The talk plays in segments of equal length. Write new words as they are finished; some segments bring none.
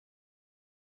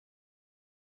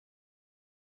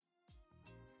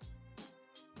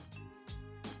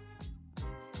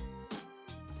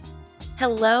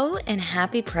Hello and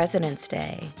happy President's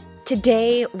Day.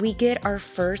 Today, we get our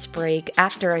first break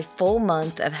after a full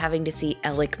month of having to see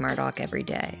Alec Murdaugh every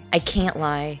day. I can't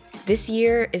lie, this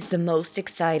year is the most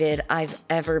excited I've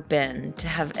ever been to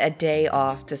have a day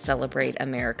off to celebrate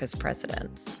America's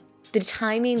presidents. The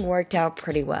timing worked out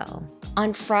pretty well.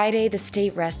 On Friday, the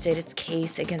state rested its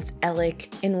case against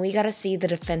Alec, and we got to see the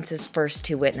defense's first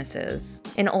two witnesses.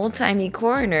 An old-timey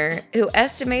coroner who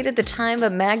estimated the time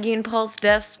of Maggie and Paul's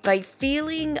deaths by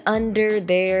feeling under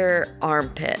their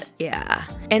armpit,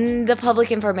 and the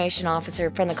public information officer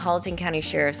from the Colleton County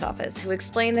Sheriff's Office who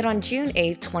explained that on June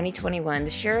 8, 2021, the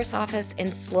Sheriff's Office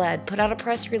and SLED put out a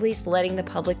press release letting the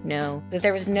public know that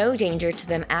there was no danger to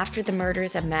them after the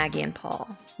murders of Maggie and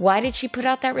Paul. Why did she put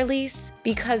out that release?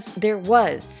 Because there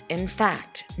was, in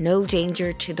fact, no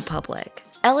danger to the public.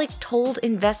 Alec told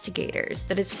investigators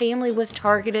that his family was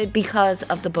targeted because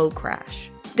of the boat crash.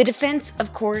 The defense,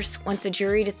 of course, wants the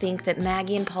jury to think that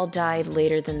Maggie and Paul died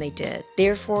later than they did,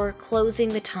 therefore closing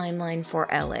the timeline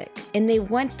for Alec. And they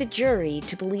want the jury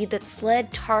to believe that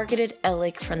SLED targeted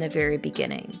Alec from the very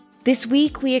beginning. This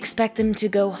week, we expect them to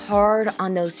go hard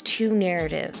on those two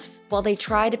narratives while they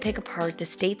try to pick apart the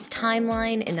state's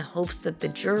timeline in the hopes that the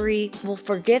jury will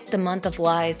forget the month of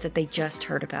lies that they just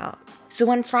heard about.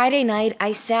 So on Friday night,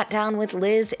 I sat down with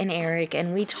Liz and Eric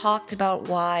and we talked about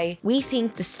why we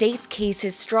think the state's case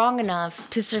is strong enough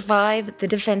to survive the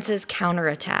defense's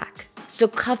counterattack. So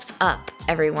cups up,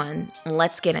 everyone.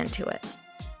 Let's get into it.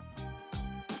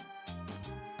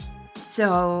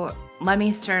 So let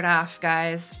me start off,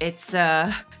 guys. It's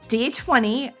day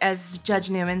 20, as Judge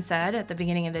Newman said at the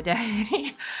beginning of the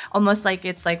day. Almost like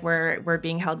it's like we're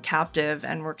being held captive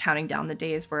and we're counting down the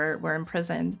days we're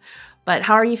imprisoned. But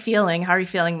how are you feeling? How are you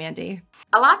feeling, Mandy?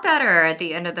 A lot better at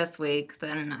the end of this week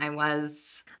than I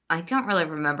was. I don't really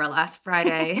remember last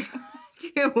Friday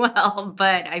too well,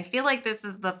 but I feel like this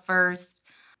is the first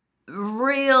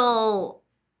real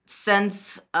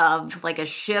sense of like a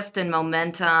shift in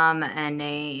momentum and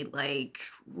a like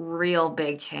real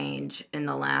big change in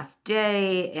the last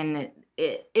day. And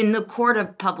in the court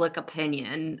of public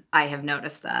opinion, I have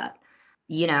noticed that.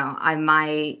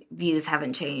 My views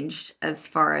haven't changed as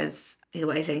far as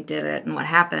who I think did it and what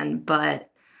happened, but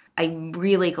I'm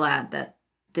really glad that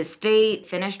the state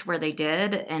finished where they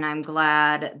did, and I'm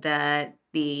glad that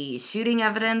the shooting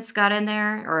evidence got in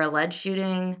there, or alleged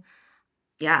shooting.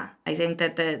 Yeah, I think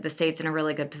that the state's in a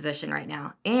really good position right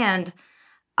now. And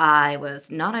I was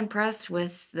not impressed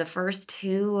with the first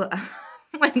two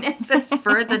witnesses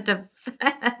for the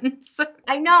defense.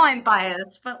 I know I'm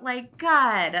biased, but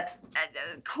God,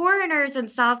 coroners in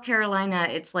South Carolina,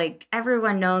 it's like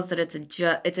everyone knows that it's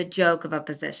a joke of a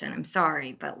position. I'm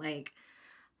sorry, but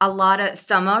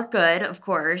some are good, of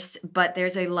course, but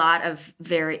there's a lot of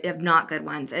not good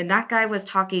ones. And that guy was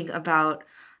talking about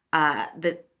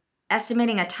the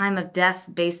estimating a time of death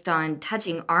based on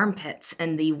touching armpits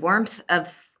and the warmth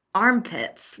of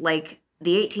armpits, like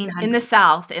the 1800s. In the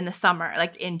South, in the summer,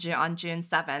 like on June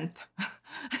 7th.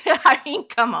 I mean,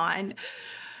 come on.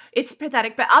 It's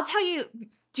pathetic. But I'll tell you,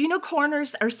 do you know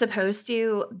coroners are supposed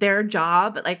to, their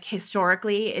job, like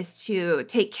historically, is to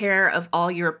take care of all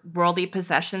your worldly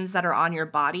possessions that are on your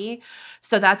body.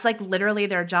 So that's like literally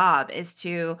their job is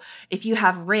to, if you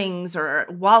have rings or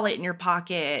a wallet in your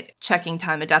pocket, checking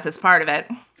time of death is part of it.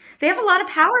 They have a lot of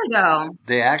power, though.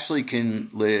 They actually can,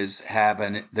 Liz,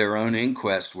 have their own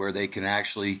inquest where they can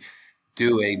actually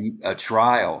do a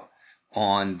trial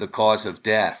on the cause of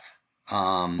death.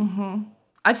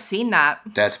 I've seen that.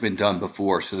 That's been done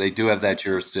before, so they do have that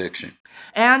jurisdiction.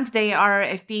 And they are,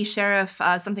 if the sheriff,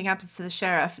 something happens to the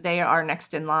sheriff, they are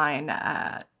next in line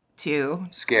to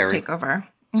take over.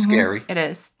 Scary. It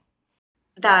is.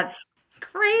 That's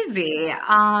crazy.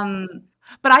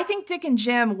 But I think Dick and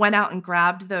Jim went out and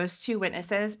grabbed those two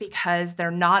witnesses because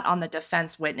they're not on the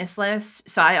defense witness list.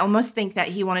 So I almost think that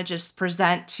he wanted to just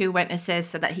present two witnesses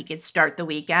so that he could start the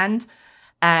weekend.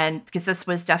 And because this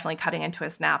was definitely cutting into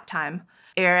his nap time.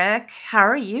 Eric, how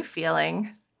are you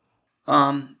feeling?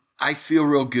 I feel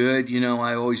real good.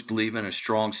 I always believe in a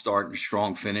strong start and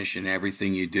strong finish in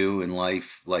everything you do in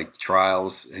life. Like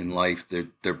trials in life,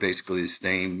 they're basically the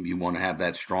same. You want to have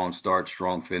that strong start,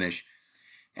 strong finish.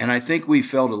 And I think we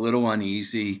felt a little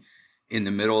uneasy in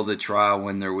the middle of the trial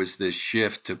when there was this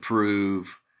shift to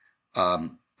prove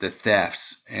the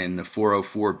thefts, and the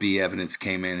 404B evidence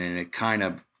came in and it kind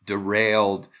of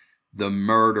derailed the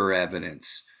murder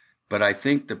evidence. But I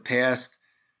think the past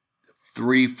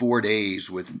 3-4 days,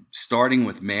 with starting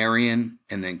with Marion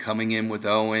and then coming in with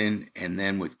Owen and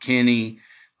then with Kinney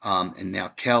and now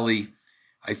Kelly,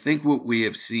 I think what we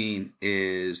have seen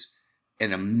is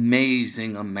an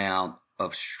amazing amount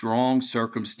of strong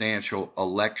circumstantial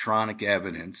electronic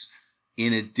evidence,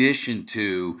 in addition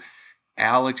to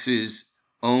Alex's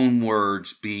own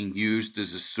words being used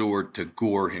as a sword to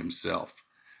gore himself.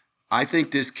 I think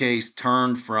this case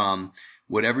turned from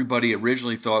what everybody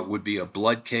originally thought would be a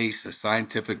blood case, a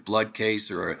scientific blood case,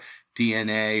 or a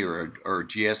DNA or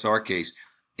GSR case,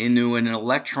 into an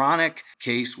electronic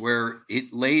case where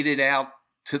it laid it out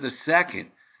to the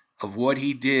second of what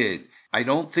he did. I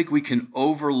don't think we can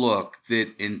overlook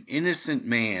that an innocent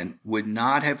man would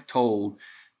not have told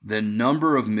the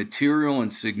number of material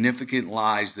and significant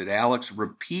lies that Alex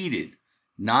repeated,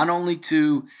 not only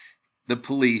to the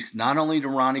police, not only to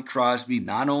Ronnie Crosby,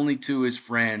 not only to his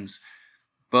friends,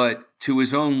 but to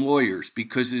his own lawyers,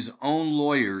 because his own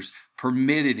lawyers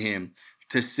permitted him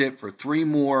to sit for 3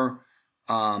 more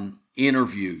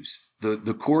interviews.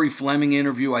 The Corey Fleming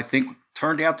interview, I think,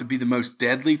 turned out to be the most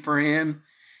deadly for him.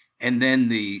 And then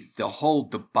the whole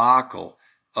debacle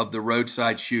of the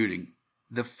roadside shooting.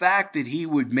 The fact that he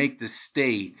would make the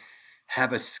state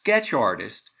have a sketch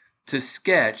artist to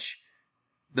sketch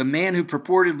the man who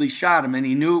purportedly shot him, and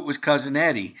he knew it was Cousin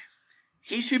Eddie,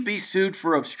 he should be sued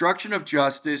for obstruction of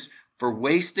justice, for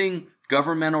wasting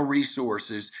governmental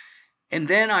resources. And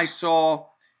then I saw,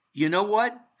 you know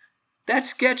what? That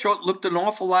sketch looked an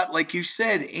awful lot like you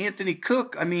said, Anthony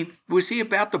Cook. I mean, was he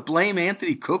about to blame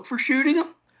Anthony Cook for shooting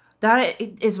him? That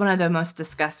is one of the most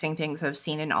disgusting things I've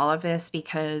seen in all of this,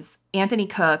 because Anthony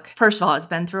Cook, first of all, has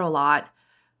been through a lot.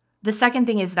 The second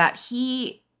thing is that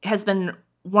he has been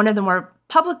one of the more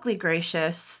publicly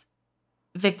gracious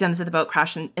victims of the boat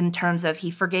crash in terms of he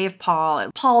forgave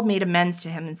Paul. Paul made amends to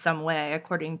him in some way,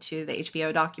 according to the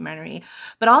HBO documentary.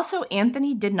 But also,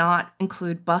 Anthony did not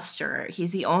include Buster.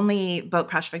 He's the only boat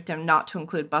crash victim not to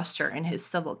include Buster in his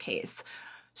civil case.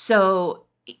 So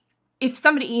if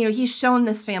somebody, he's shown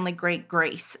this family great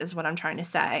grace, is what I'm trying to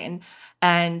say.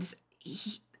 And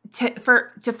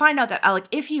to find out that Alec,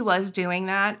 if he was doing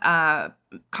that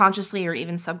consciously or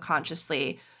even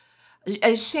subconsciously,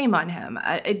 shame on him.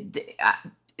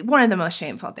 One of the most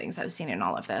shameful things I've seen in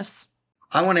all of this.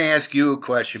 I want to ask you a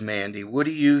question, Mandy. What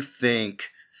do you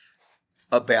think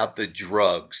about the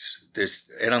drugs?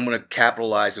 And I'm going to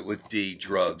capitalize it with D,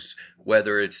 drugs.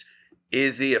 Whether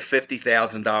is he a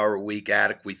 $50,000 a week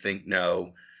addict? We think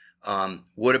no.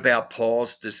 What about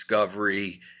Paul's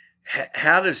discovery?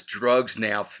 How does drugs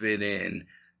now fit in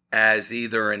as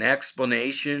either an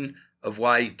explanation of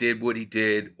why he did what he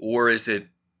did, or is it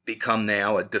become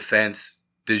now a defense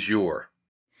du jour?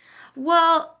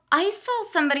 Well, I saw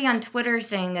somebody on Twitter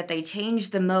saying that they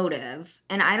changed the motive,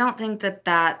 and I don't think that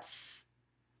that's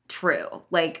true.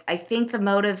 Like, I think the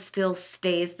motive still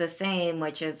stays the same,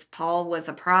 which is Paul was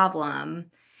a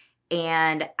problem,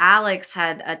 and Alex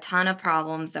had a ton of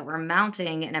problems that were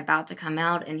mounting and about to come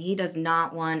out, and he does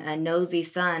not want a nosy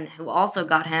son who also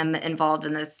got him involved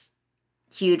in this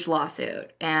huge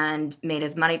lawsuit and made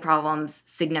his money problems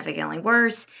significantly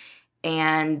worse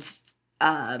and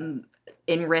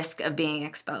in risk of being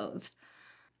exposed.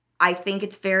 I think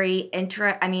it's very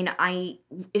interesting.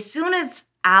 As soon as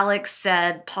Alex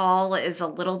said Paul is a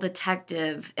little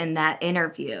detective in that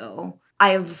interview,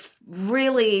 I've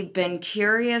really been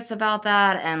curious about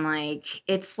that. And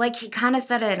it's like he kind of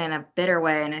said it in a bitter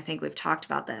way. And I think we've talked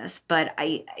about this, but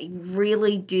I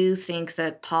really do think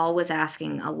that Paul was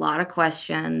asking a lot of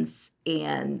questions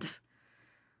and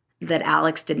that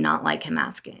Alex did not like him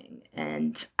asking.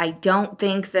 And I don't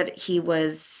think that he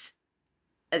was,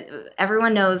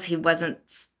 everyone knows he wasn't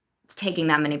taking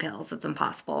that many pills. It's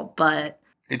impossible, but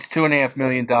it's $2.5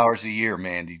 million a year,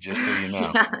 Mandy, just so you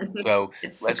know. Yeah, so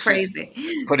it's let's crazy.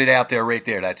 Just put it out there right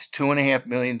there. That's $2.5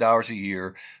 million a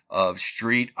year of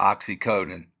street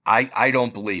oxycodone. I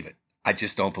don't believe it. I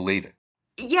just don't believe it.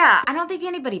 Yeah, I don't think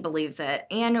anybody believes it.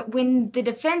 And when the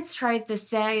defense tries to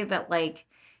say that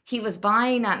he was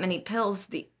buying that many pills,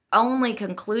 the only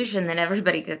conclusion that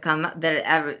everybody could come up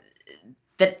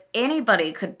that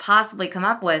anybody could possibly come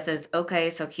up with is, okay,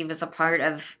 so he was a part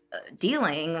of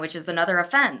dealing, which is another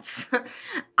offense.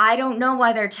 I don't know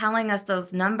why they're telling us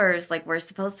those numbers. We're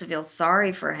supposed to feel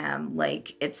sorry for him.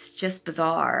 It's just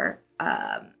bizarre.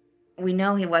 We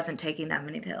know he wasn't taking that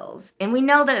many pills. And we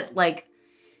know that,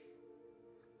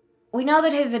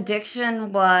 his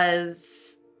addiction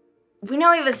was, we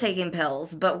know he was taking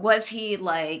pills, but was he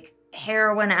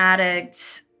heroin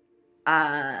addict,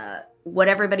 what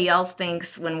everybody else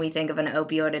thinks when we think of an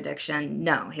opioid addiction?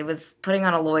 No, he was putting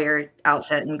on a lawyer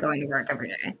outfit and going to work every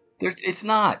day. It's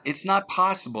not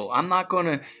possible. I'm not going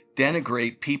to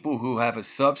denigrate people who have a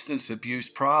substance abuse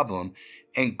problem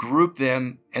and group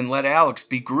them and let Alex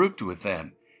be grouped with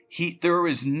them. There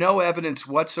is no evidence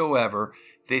whatsoever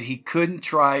that he couldn't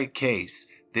try a case,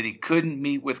 that he couldn't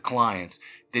meet with clients,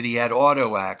 that he had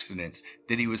auto accidents,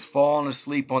 that he was falling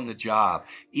asleep on the job.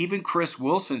 Even Chris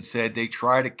Wilson said they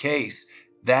tried a case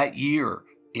that year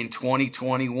in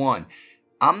 2021.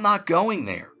 I'm not going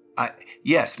there.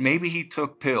 Yes, maybe he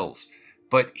took pills,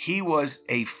 but he was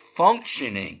a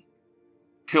functioning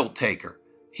pill taker.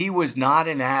 He was not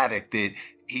an addict that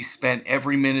he spent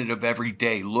every minute of every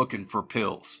day looking for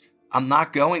pills. I'm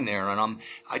not going there, and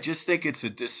I just think it's a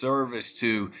disservice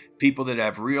to people that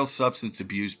have real substance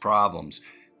abuse problems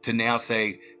to now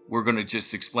say we're going to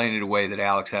just explain it away that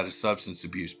Alex had a substance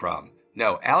abuse problem.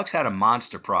 No, Alex had a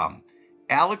monster problem.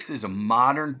 Alex is a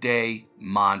modern day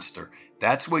monster.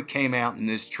 That's what came out in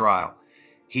this trial.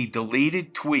 He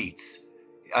deleted tweets.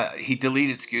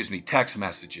 Text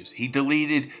messages. He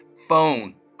deleted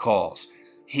phone calls.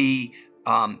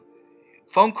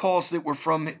 Phone calls that were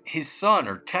from his son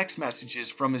or text messages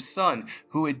from his son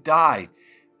who had died.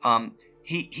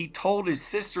 He told his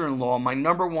sister-in-law, my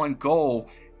number one goal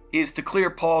is to clear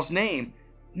Paul's name.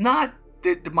 Not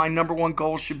that my number one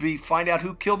goal should be find out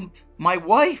who killed my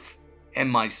wife and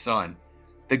my son.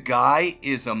 The guy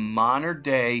is a modern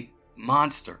day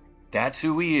monster. That's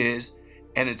who he is.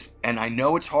 And I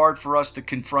know it's hard for us to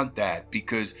confront that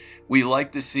because we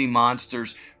like to see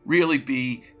monsters really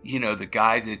be, the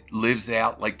guy that lives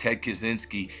out like Ted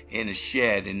Kaczynski in a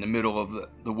shed in the middle of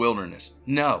the wilderness.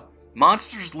 No,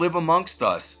 monsters live amongst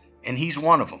us, and he's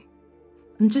one of them.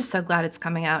 I'm just so glad it's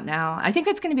coming out now. I think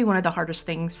that's going to be one of the hardest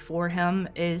things for him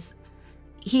is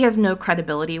he has no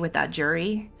credibility with that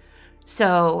jury.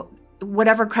 So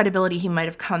whatever credibility he might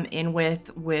have come in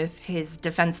with his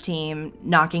defense team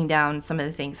knocking down some of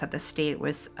the things that the state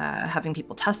was having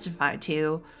people testify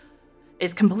to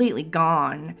is completely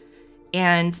gone.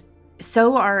 And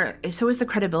so is the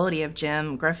credibility of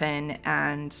Jim Griffin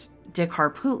and Dick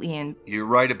Harpootlian. You're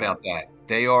right about that.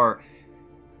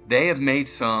 They have made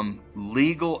some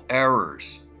legal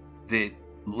errors that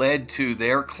led to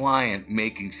their client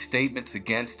making statements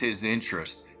against his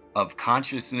interest of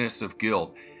consciousness of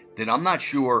guilt that I'm not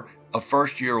sure a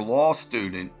first-year law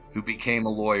student who became a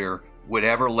lawyer would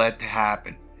ever let to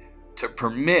happen. To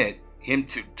permit him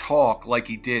to talk like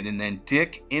he did, and then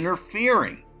Dick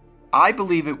interfering. I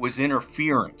believe it was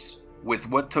interference with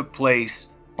what took place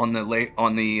on the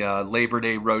Labor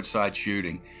Day roadside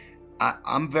shooting.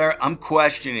 I'm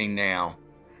questioning now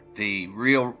the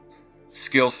real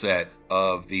skill set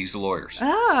of these lawyers.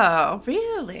 Oh,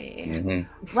 really?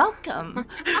 Mm-hmm. Welcome.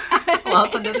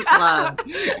 Welcome to the club.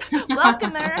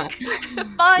 Welcome, Eric.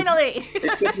 Finally.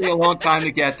 It took me a long time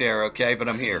to get there, okay? But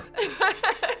I'm here.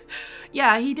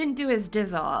 Yeah, he didn't do his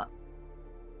dizzle.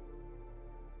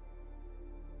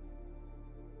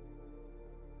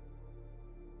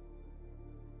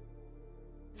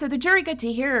 So the jury got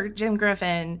to hear Jim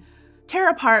Griffin tear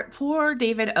apart poor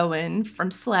David Owen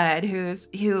from SLED,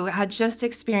 who had just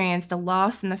experienced a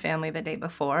loss in the family the day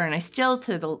before. And I still,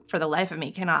 for the life of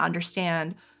me, cannot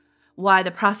understand why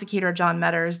the prosecutor, John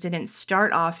Metters, didn't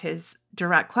start off his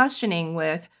direct questioning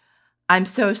with, I'm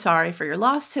so sorry for your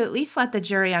loss, to at least let the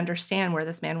jury understand where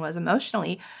this man was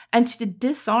emotionally and to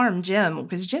disarm Jim,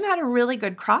 because Jim had a really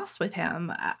good cross with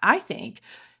him, I think.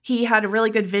 He had a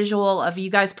really good visual of you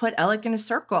guys put Alec in a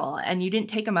circle and you didn't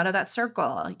take him out of that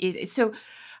circle. So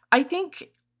I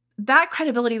think that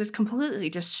credibility was completely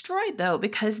destroyed, though,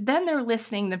 because then they're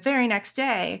listening the very next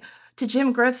day to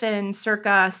Jim Griffin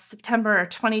circa September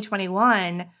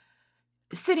 2021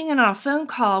 sitting in on a phone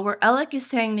call where Alec is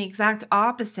saying the exact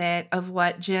opposite of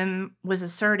what Jim was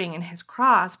asserting in his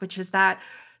cross, which is that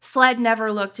SLED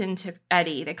never looked into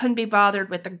Eddie. They couldn't be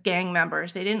bothered with the gang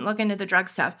members. They didn't look into the drug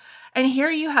stuff. And here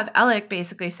you have Alec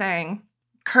basically saying,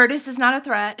 Curtis is not a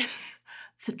threat.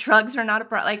 The drugs are not a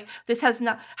problem. Like, this has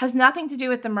nothing to do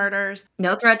with the murders.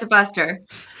 No threat to Buster.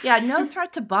 Yeah, no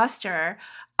threat to Buster.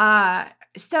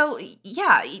 So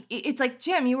yeah, it's like,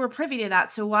 Jim, you were privy to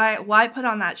that. So why put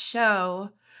on that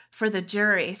show for the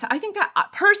jury? So I think that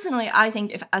personally, I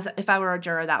think if I were a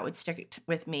juror, that would stick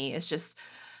with me. It's just,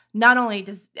 not only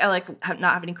does Alec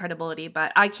not have any credibility,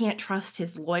 but I can't trust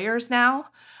his lawyers now,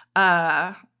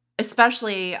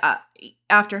 especially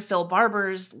after Phil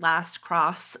Barber's last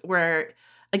cross, where,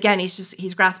 again,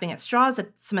 he's grasping at straws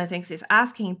at some of the things he's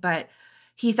asking, but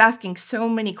he's asking so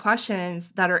many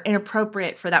questions that are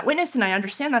inappropriate for that witness. And I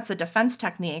understand that's a defense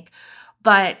technique,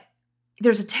 but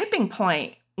there's a tipping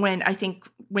point when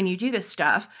you do this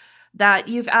stuff that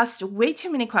you've asked way too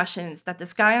many questions, that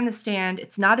this guy on the stand,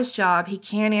 it's not his job, he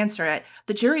can't answer it.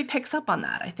 The jury picks up on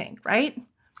that, I think, right?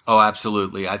 Oh,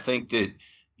 absolutely. I think that,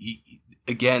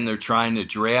 again, they're trying to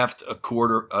draft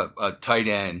a tight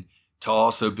end to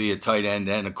also be a tight end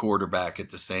and a quarterback at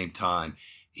the same time.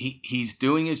 He's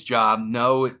doing his job.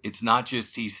 No, it's not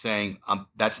just he's saying,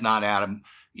 that's not Adam.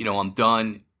 I'm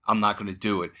done. I'm not going to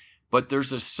do it. But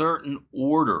there's a certain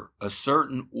order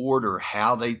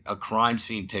how a crime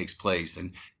scene takes place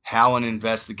and how an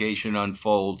investigation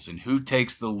unfolds and who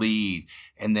takes the lead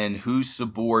and then who's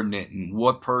subordinate and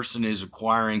what person is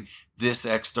acquiring this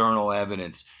external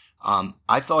evidence.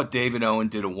 I thought David Owen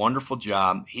did a wonderful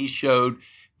job. He showed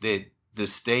that the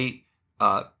state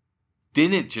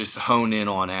didn't just hone in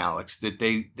on Alex, that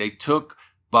they took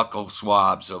buccal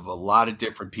swabs of a lot of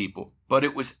different people, but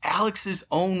it was Alex's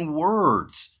own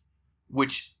words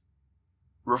which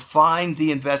refined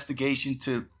the investigation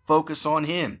to focus on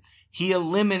him. He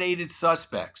eliminated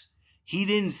suspects. He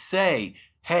didn't say,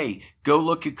 hey, go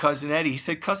look at Cousin Eddie. He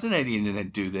said, Cousin Eddie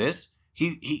didn't do this.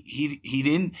 He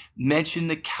didn't mention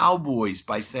the Cowboys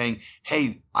by saying,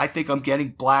 hey, I think I'm getting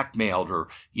blackmailed, or,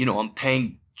 I'm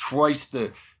paying twice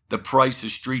the price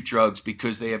of street drugs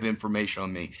because they have information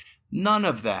on me. None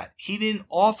of that. He didn't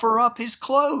offer up his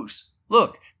clothes.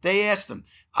 Look, they asked him.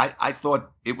 I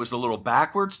thought it was a little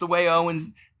backwards the way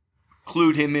Owen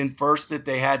clued him in first, that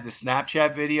they had the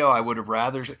Snapchat video. I would have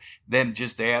rather them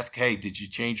just ask, hey, did you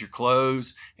change your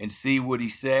clothes, and see what he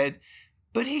said.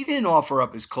 But he didn't offer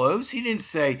up his clothes. He didn't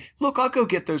say, look, I'll go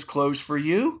get those clothes for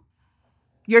you.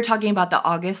 You're talking about the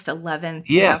August 11th,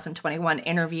 2021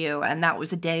 interview, and that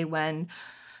was a day when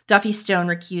Duffy Stone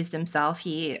recused himself.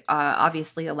 He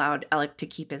obviously allowed Alec to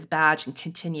keep his badge and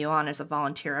continue on as a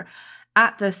volunteer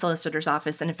at the solicitor's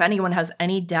office. And if anyone has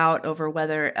any doubt over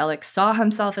whether Alec saw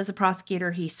himself as a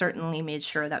prosecutor, he certainly made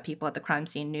sure that people at the crime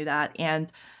scene knew that. And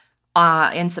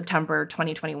in September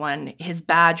 2021, his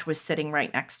badge was sitting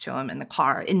right next to him in the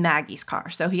car, in Maggie's car.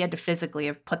 So he had to physically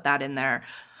have put that in there.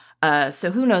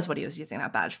 So who knows what he was using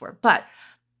that badge for. But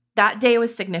that day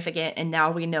was significant, and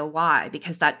now we know why,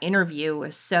 because that interview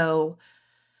was so...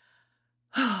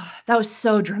 that was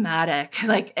so dramatic.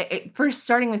 Like, first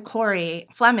starting with Corey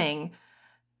Fleming,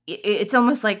 it's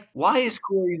almost like... Why is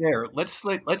Corey there?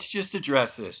 Let's just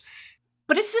address this.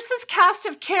 But it's just this cast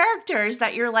of characters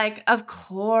that you're like, of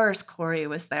course Corey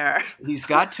was there. He's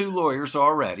got two lawyers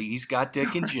already. He's got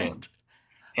Dick and Jim.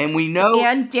 And we know...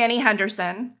 And Danny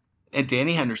Henderson. But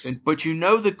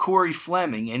that Corey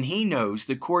Fleming, and he knows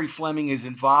that Corey Fleming is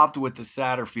involved with the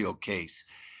Satterfield case.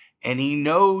 And he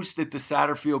knows that the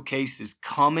Satterfield case is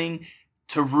coming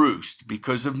to roost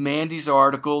because of Mandy's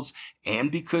articles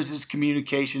and because of his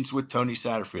communications with Tony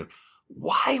Satterfield.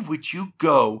 Why would you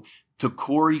go to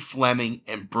Corey Fleming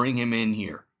and bring him in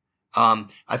here?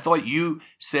 I thought you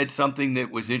said something that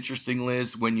was interesting,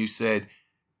 Liz, when you said,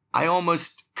 I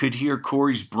almost could hear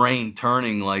Corey's brain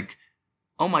turning like,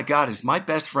 oh my God, is my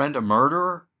best friend a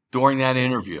murderer, during that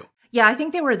interview? Yeah, I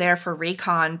think they were there for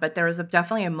recon, but there was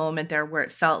definitely a moment there where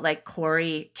it felt like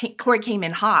Corey came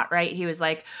in hot, right? He was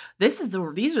like, these are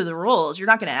the rules. You're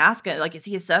not going to ask it. Like, is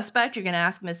he a suspect? You're going to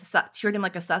ask him treat him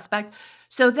like a suspect.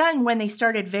 So then when they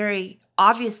started very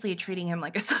obviously treating him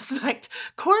like a suspect,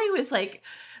 Corey was like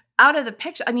out of the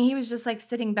picture. I mean, he was just like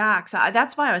sitting back. So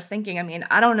that's why I was thinking, I mean,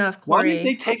 I don't know if Corey... Why didn't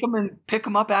they take him and pick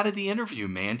him up out of the interview,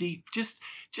 Mandy? Just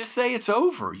say it's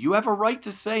over. You have a right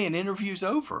to say an interview's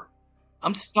over.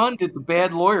 I'm stunned at the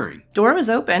bad lawyering. Door was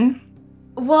open.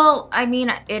 Well, I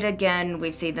mean,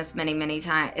 we've seen this many, many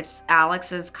times. It's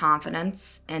Alex's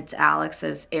confidence. It's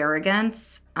Alex's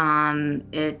arrogance.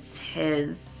 It's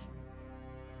his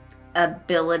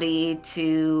ability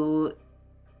to...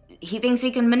 He thinks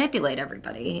he can manipulate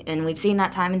everybody. And we've seen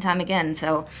that time and time again.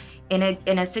 So in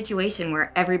a situation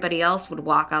where everybody else would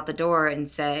walk out the door and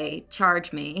say,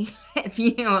 charge me. If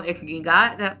you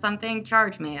got something,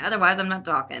 charge me. Otherwise, I'm not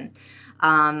talking.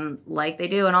 Like they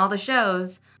do in all the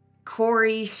shows,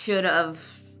 Corey should have,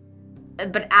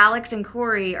 but Alex and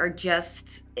Corey are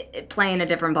just playing a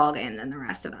different ballgame than the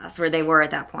rest of us, where they were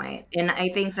at that point. And I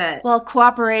think that... Well,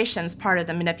 cooperation's part of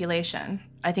the manipulation.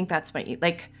 I think that's what you,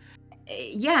 like...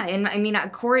 Yeah, and I mean,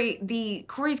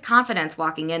 Corey's confidence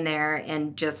walking in there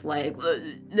and just like,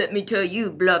 let me tell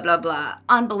you, blah, blah, blah.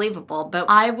 Unbelievable. But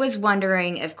I was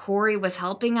wondering if Corey was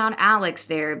helping out Alex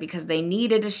there because they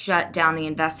needed to shut down the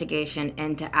investigation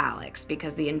into Alex,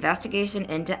 because the investigation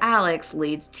into Alex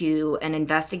leads to an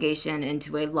investigation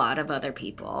into a lot of other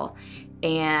people.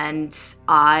 And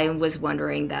I was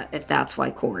wondering if that's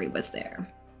why Corey was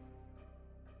there.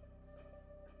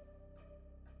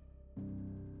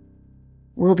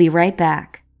 We'll be right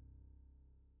back.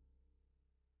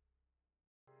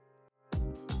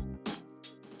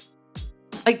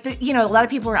 Like, a lot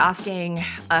of people were asking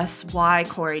us why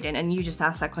Corey didn't, and you just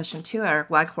asked that question too,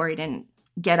 Eric, why Corey didn't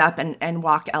get up and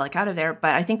walk Alec out of there.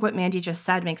 But I think what Mandy just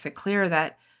said makes it clear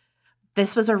that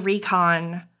this was a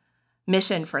recon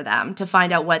mission for them to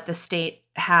find out what the state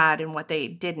had and what they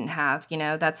didn't have.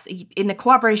 That's in the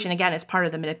cooperation, again, is part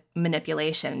of the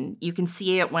manipulation. You can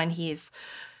see it when he's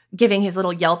giving his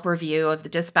little Yelp review of the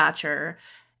dispatcher,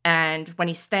 and when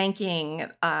he's thanking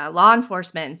law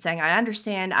enforcement and saying, I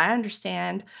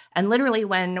understand. And literally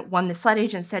when the SLED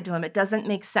agent said to him, it doesn't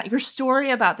make sense. Your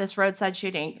story about this roadside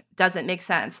shooting doesn't make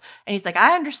sense. And he's like,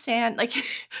 I understand. Like,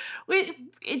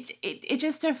 it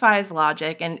just defies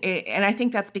logic. And I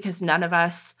think that's because none of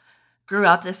us grew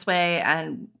up this way.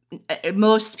 And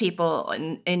most people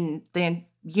in the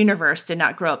universe did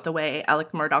not grow up the way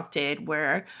Alec Murdaugh did,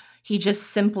 where he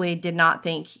just simply did not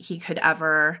think he could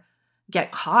ever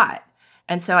get caught.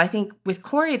 And so I think with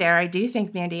Corey there, I do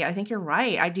think, Mandy, I think you're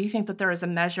right. I do think that there is a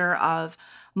measure of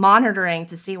monitoring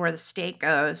to see where the state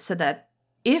goes, so that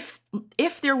if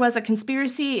there was a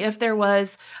conspiracy, if there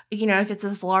was, if it's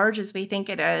as large as we think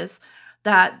it is,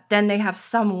 that then they have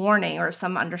some warning or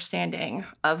some understanding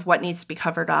of what needs to be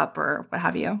covered up or what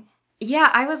have you. Yeah,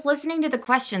 I was listening to the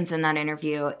questions in that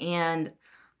interview, and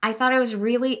I thought it was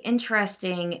really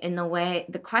interesting in the way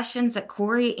the questions that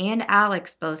Corey and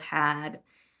Alex both had.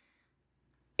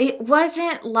 It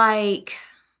wasn't like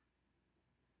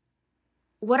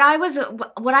what I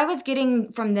was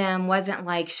getting from them wasn't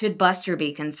like, should Buster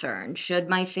be concerned? Should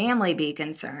my family be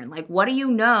concerned? Like, what do you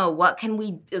know? What can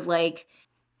we like?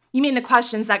 You mean the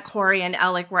questions that Corey and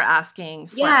Alec were asking?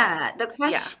 Yeah,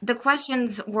 the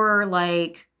questions were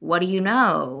like, what do you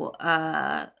know?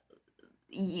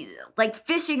 Like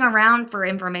fishing around for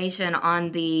information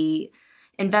on the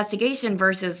investigation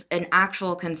versus an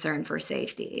actual concern for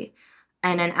safety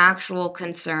and an actual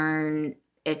concern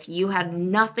if you had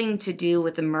nothing to do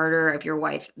with the murder of your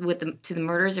wife, to the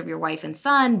murders of your wife and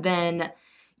son, then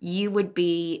you would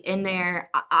be in there.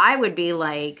 I would be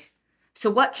like, so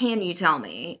what can you tell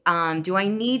me? Do I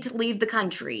need to leave the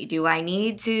country? Do I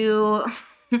need to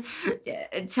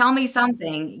tell me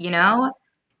something,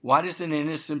 Why does an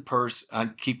innocent person, I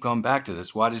keep going back to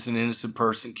this, why does an innocent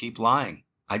person keep lying?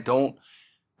 I don't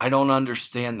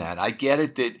understand that. I get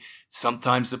it that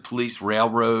sometimes the police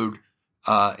railroad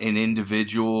an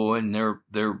individual and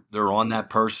they're on that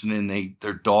person and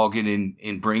they're dogged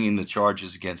in bringing the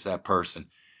charges against that person.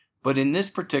 But in this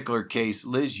particular case,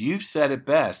 Liz, you've said it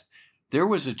best. There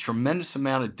was a tremendous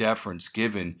amount of deference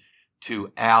given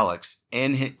to Alex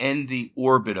and the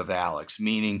orbit of Alex,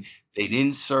 meaning they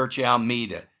didn't search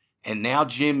Almeida. And now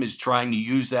Jim is trying to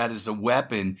use that as a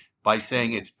weapon by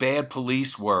saying it's bad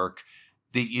police work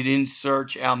that you didn't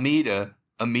search Almeida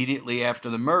immediately after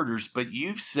the murders. But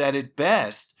you've said it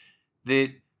best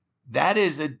that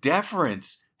is a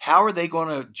deference. How are they going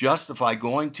to justify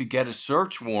going to get a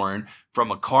search warrant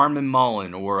from a Carmen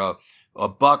Mullen or a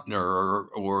Buckner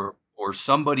or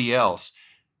somebody else,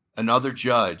 another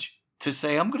judge, to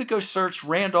say, I'm going to go search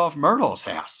Randolph Murdaugh's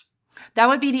house? That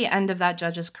would be the end of that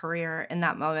judge's career in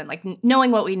that moment. Like, knowing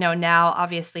what we know now,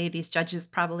 obviously these judges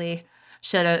probably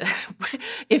should have,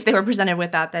 if they were presented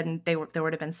with that, then there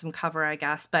would have been some cover, I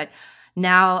guess. But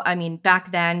now, I mean,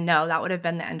 back then, no, that would have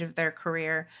been the end of their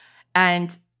career.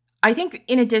 And I think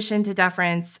in addition to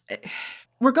deference,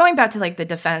 we're going back to like the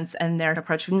defense and their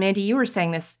approach. Mandy, you were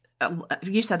saying this,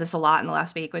 you said this a lot in the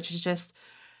last week, which is just,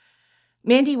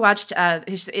 Mandy watched,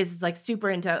 is like super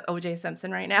into O.J.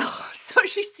 Simpson right now. So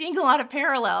she's seeing a lot of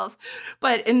parallels,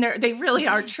 but they really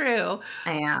are true.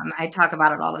 I am. I talk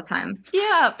about it all the time.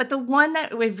 Yeah, but the one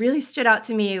that really stood out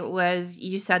to me was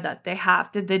you said that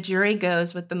the jury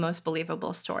goes with the most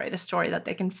believable story, the story that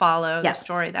they can follow, Yes. the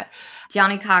story that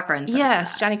Johnny Cochran says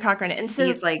that. Johnny Cochran. And so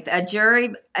he's like, a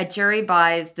jury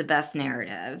buys the best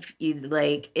narrative.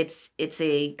 It's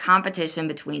a competition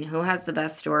between who has the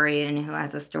best story and who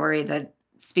has a story that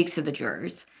speaks to the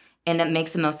jurors and that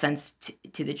makes the most sense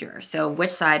to the jurors. So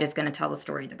which side is going to tell the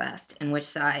story the best and which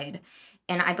side?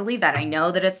 And I believe that. I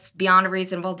know that it's beyond a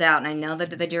reasonable doubt. And I know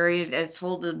that the jury is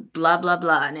told to blah, blah,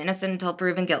 blah, and innocent until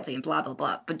proven guilty and blah, blah,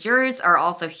 blah. But jurors are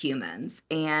also humans,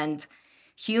 and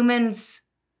humans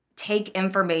take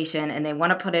information and they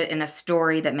want to put it in a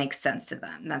story that makes sense to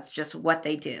them. That's just what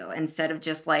they do. Instead of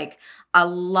just like a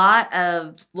lot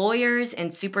of lawyers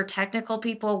and super technical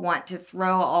people want to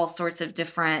throw all sorts of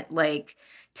different like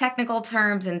technical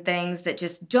terms and things that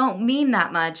just don't mean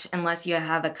that much unless you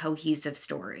have a cohesive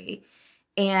story.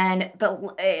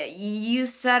 But you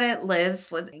said it,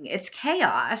 Liz, it's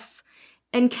chaos.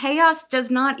 And chaos does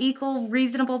not equal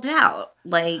reasonable doubt.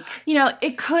 Like,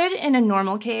 it could in a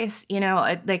normal case,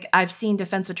 like I've seen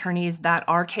defense attorneys that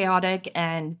are chaotic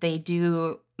and they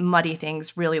do muddy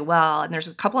things really well. And there's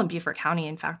a couple in Beaufort County,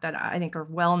 in fact, that I think are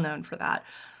well known for that.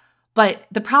 But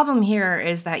the problem here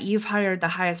is that you've hired the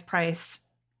highest price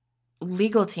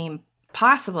legal team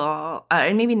possible,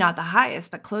 and maybe not the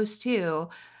highest, but close to.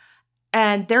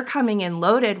 And they're coming in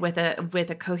loaded with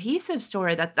a cohesive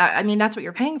story that I mean, that's what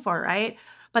you're paying for, right?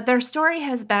 But their story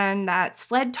has been that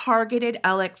SLED targeted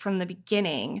Alec from the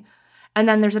beginning. And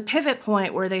then there's a pivot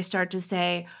point where they start to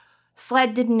say,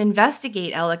 SLED didn't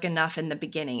investigate Alec enough in the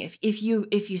beginning. If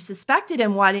you suspected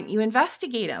him, why didn't you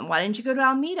investigate him? Why didn't you go to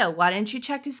Alameda? Why didn't you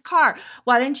check his car?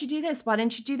 Why didn't you do this? Why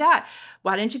didn't you do that?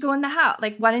 Why didn't you go in the house?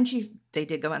 Like, why didn't you? They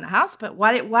did go in the house, but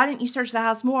why didn't you search the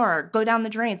house more? Or go down the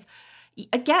drains?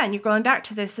 Again, you're going back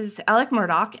to this is Alec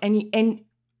Murdaugh, and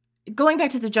going back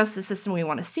to the justice system we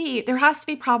want to see, there has to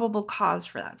be probable cause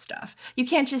for that stuff. You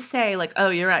can't just say like, oh,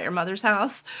 you're at your mother's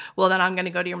house. Well, then I'm going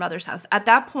to go to your mother's house. At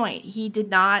that point,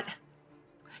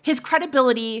 his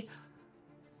credibility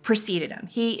preceded him.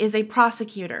 He is a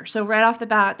prosecutor. So right off the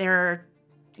bat,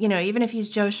 even if he's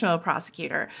Joe Schmo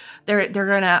prosecutor, they're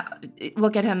going to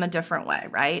look at him a different way,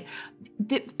 right?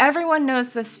 Everyone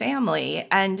knows this family,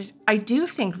 and I do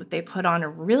think that they put on a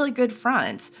really good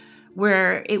front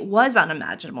where it was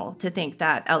unimaginable to think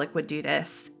that Alec would do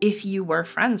this if you were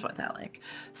friends with Alec.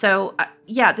 So,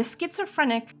 the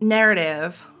schizophrenic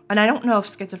narrative, and I don't know if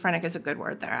schizophrenic is a good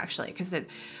word there, actually, because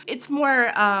it's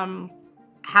more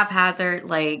haphazard,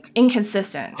 like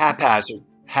inconsistent.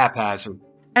 Haphazard.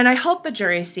 And I hope the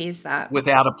jury sees that.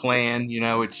 Without a plan,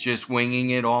 it's just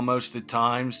winging it almost at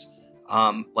times.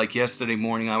 Like yesterday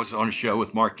morning, I was on a show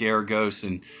with Mark Garagos,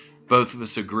 and both of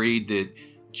us agreed that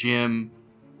Jim,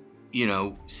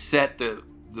 set the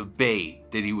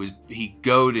bait, that he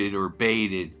goaded or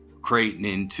baited Creighton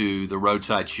into the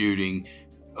roadside shooting,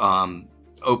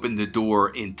 opened the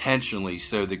door intentionally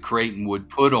so that Creighton would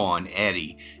put on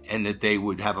Eddie and that they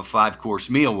would have a 5-course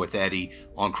meal with Eddie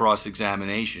on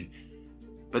cross-examination.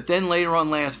 But then later on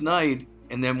last night,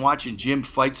 and then watching Jim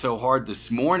fight so hard this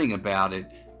morning about it,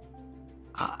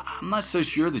 I'm not so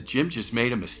sure that Jim just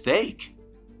made a mistake.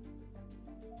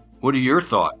 What are your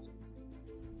thoughts?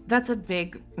 That's a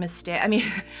big mistake. I mean,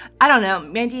 I don't know.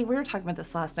 Mandy, we were talking about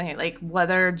this last night, like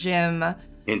whether Jim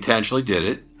intentionally did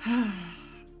it.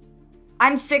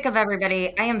 I'm sick of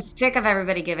everybody. I am sick of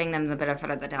everybody giving them the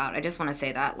benefit of the doubt. I just want to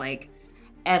say that, like,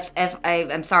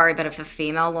 I'm sorry, but if a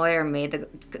female lawyer made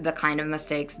the kind of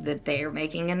mistakes that they are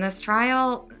making in this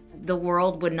trial, the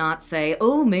world would not say,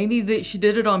 "Oh, maybe that she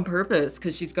did it on purpose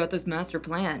because she's got this master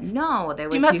plan." No, they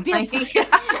would. You must be.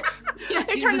 Yeah,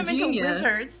 they turn them into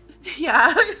wizards.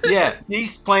 Yeah. Yeah,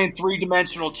 he's playing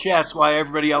 3-dimensional chess while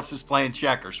everybody else is playing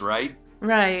checkers, right?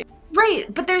 Right.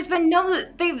 Right, but there's been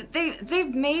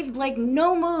they've made like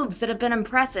no moves that have been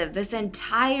impressive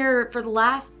for the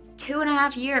last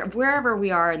 2.5 years, wherever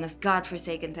we are in this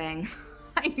godforsaken thing.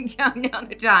 I don't know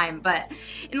the time, but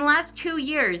in the last 2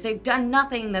 years, they've done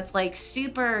nothing that's like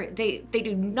super.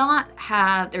 They're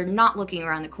not looking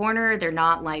around the corner.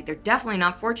 They're definitely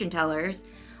not fortune tellers.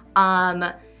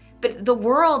 But the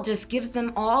world just gives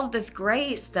them all of this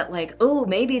grace that like, oh,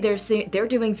 maybe they're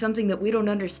doing something that we don't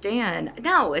understand.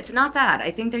 No, it's not that.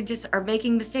 I think they just are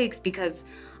making mistakes because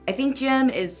I think Jim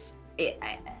is.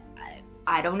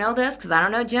 I don't know this because I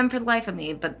don't know Jim for the life of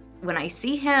me, but when I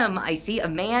see him, I see a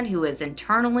man who is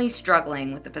internally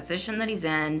struggling with the position that he's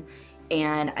in,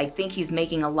 and I think he's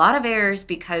making a lot of errors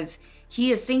because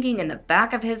he is thinking in the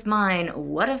back of his mind,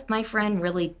 what if my friend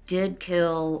really did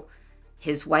kill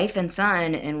his wife and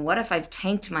son, and what if I've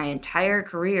tanked my entire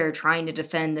career trying to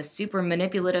defend this super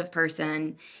manipulative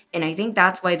person? And I think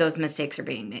that's why those mistakes are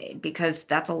being made, because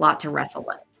that's a lot to wrestle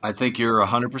with. I think you're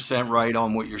 100% right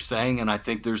on what you're saying, and I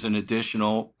think there's an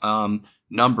additional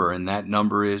number, and that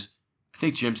number is, I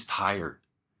think Jim's tired.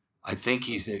 I think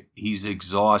he's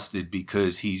exhausted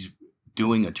because he's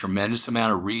doing a tremendous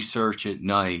amount of research at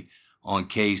night on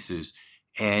cases,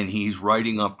 and he's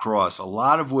writing up cross. A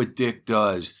lot of what Dick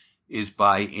does is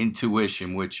by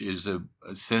intuition, which is a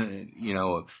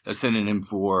synonym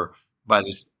for by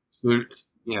the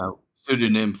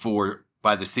pseudonym for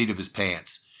by the seat of his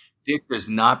pants. Dick does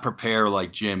not prepare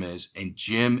like Jim is, and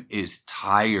Jim is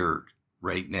tired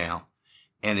right now,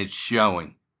 and it's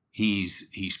showing. He's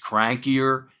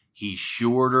crankier, he's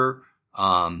shorter.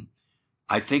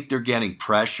 I think they're getting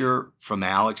pressure from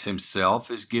Alex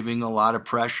himself, is giving a lot of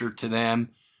pressure to them.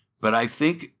 But I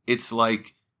think it's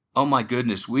like, oh my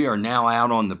goodness, we are now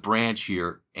out on the branch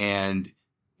here. And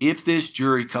if this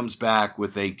jury comes back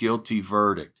with a guilty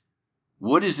verdict,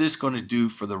 what is this going to do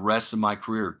for the rest of my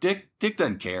career? Dick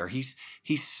doesn't care. He's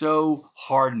so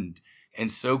hardened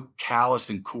and so callous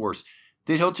and coarse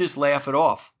that he'll just laugh it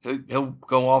off. He'll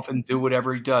go off and do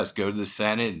whatever he does, go to the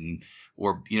Senate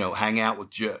or hang out with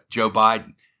Joe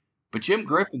Biden. But Jim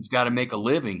Griffin's got to make a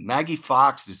living. Maggie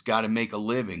Fox has got to make a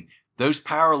living. Those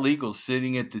paralegals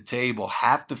sitting at the table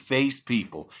have to face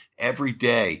people every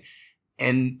day.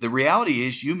 And the reality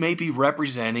is you may be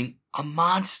representing a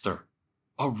monster,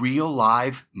 a real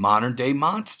live modern day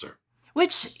monster.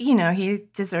 Which, he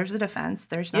deserves a defense.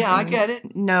 There's Yeah, I get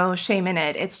it. no shame in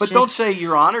it. It's But just, don't say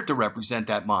you're honored to represent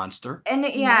that monster. And No,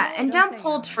 and don't don't say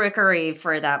pull that. trickery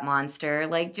for that monster.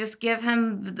 Like, just give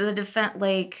him the defense.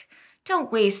 Like,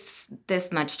 don't waste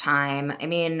this much time. I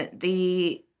mean,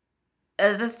 the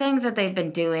things that they've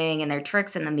been doing and their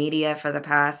tricks in the media for the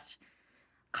past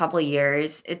couple of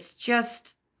years, it's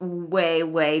just way,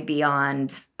 way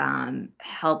beyond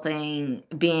helping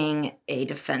being a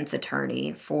defense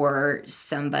attorney for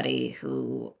somebody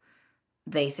who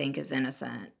they think is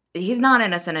innocent. He's not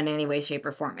innocent in any way, shape,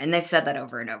 or form, and they've said that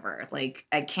over and over. Like,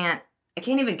 I can't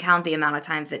even count the amount of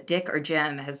times that Dick or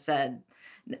Jim has said,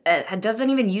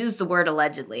 doesn't even use the word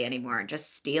allegedly anymore,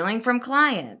 just stealing from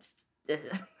clients.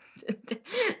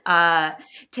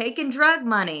 Taking drug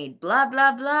money, blah,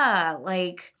 blah, blah.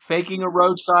 Like, Faking a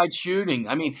roadside shooting.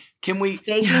 I mean, can we,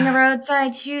 faking a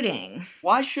roadside shooting.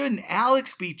 why shouldn't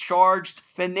Alex be charged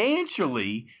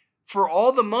financially for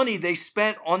all the money they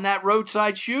spent on that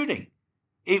roadside shooting?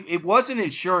 It wasn't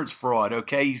insurance fraud,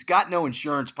 okay? He's got no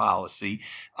insurance policy.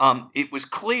 It was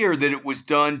clear that it was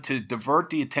done to divert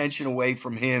the attention away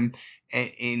from him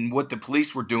in what the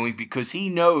police were doing, because he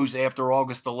knows after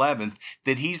August 11th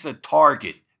that he's a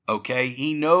target, okay?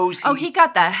 He knows. he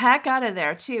got the heck out of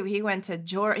there, too. He went to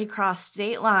Georgia. He crossed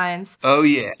state lines. Oh,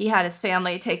 yeah. He had his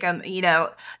family take him,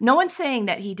 no one's saying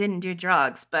that he didn't do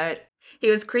drugs, but He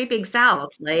was creeping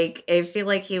south. Like, I feel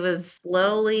like he was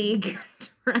slowly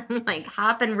like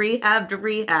hopping rehab to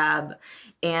rehab.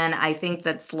 And I think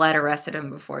that SLED arrested him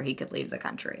before he could leave the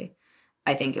country.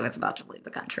 I think he was about to leave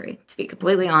the country. To be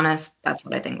completely honest, that's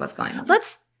what I think was going on.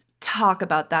 let's talk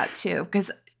about that, too,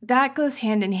 because that goes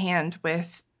hand in hand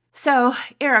with. So,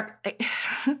 Eric,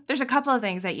 there's a couple of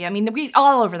things that we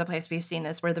all over the place we've seen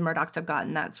this where the Murdaughs have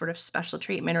gotten that sort of special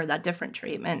treatment or that different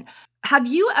treatment. Have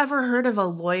you ever heard of a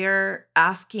lawyer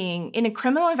asking in a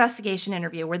criminal investigation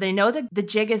interview where they know that the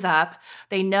jig is up,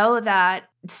 they know that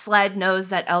SLED knows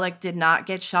that Alec did not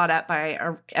get shot at by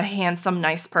a handsome,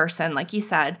 nice person, like he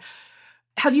said.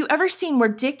 Have you ever seen where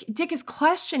Dick is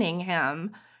questioning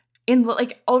him in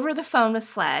like over the phone with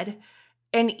SLED?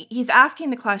 And he's asking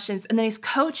the questions, and then he's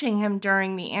coaching him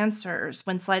during the answers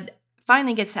when SLED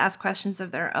finally gets to ask questions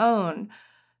of their own.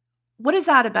 What is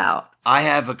that about? I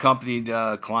have accompanied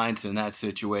clients in that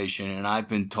situation, and I've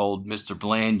been told, Mr.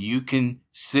 Bland, you can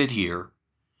sit here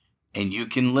and you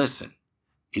can listen.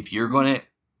 If you're going to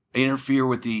interfere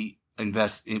with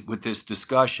with this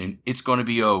discussion, it's going to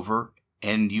be over,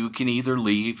 and you can either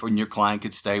leave, or your client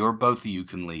could stay, or both of you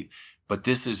can leave. But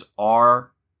this is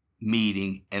our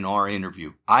meeting and our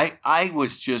interview. I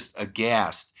was just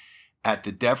aghast at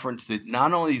the deference that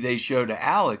not only they show to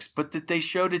Alex, but that they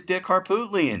show to Dick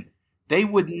Harpootlian. They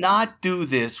would not do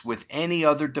this with any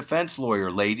other defense lawyer,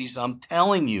 ladies. I'm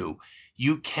telling you,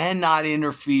 you cannot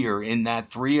interfere in that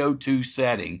 302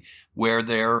 setting where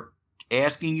they're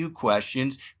asking you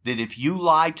questions that if you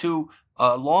lie to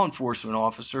a law enforcement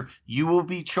officer, you will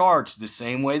be charged the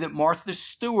same way that Martha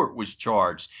Stewart was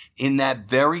charged in that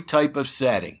very type of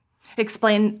setting.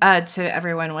 Explain to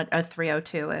everyone what a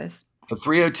 302 is. A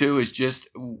 302 is just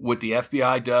what the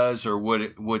FBI does, or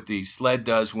what the SLED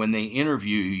does when they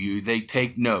interview you. They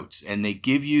take notes and they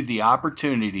give you the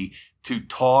opportunity to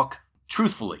talk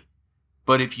truthfully.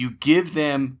 But if you give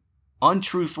them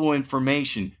untruthful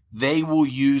information, they will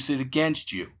use it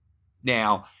against you.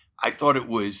 Now, I thought it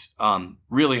was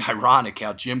really ironic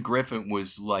how Jim Griffin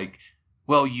was like,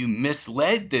 well, you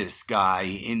misled this guy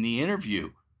in the interview.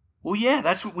 Well, yeah,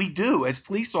 that's what we do as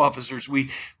police officers. We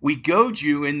goad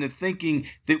you into thinking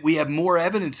that we have more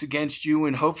evidence against you,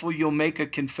 and hopefully you'll make a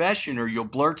confession or you'll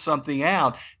blurt something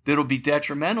out that'll be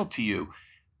detrimental to you.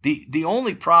 The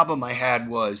only problem I had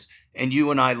was, and you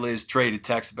and I, Liz, traded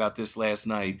texts about this last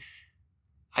night,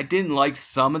 I didn't like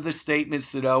some of the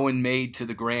statements that Owen made to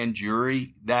the grand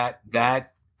jury. That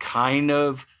kind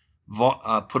of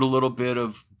put a little bit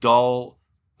of dull,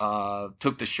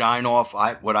 took the shine off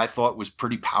what I thought was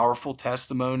pretty powerful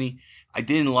testimony. I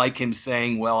didn't like him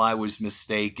saying, well, I was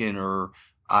mistaken, or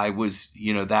I was,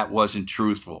 that wasn't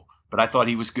truthful. But I thought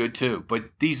he was good too. But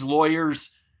these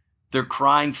lawyers, they're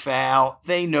crying foul.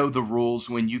 They know the rules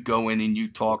when you go in and you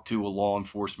talk to a law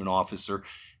enforcement officer.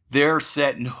 They're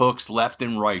setting hooks left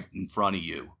and right in front of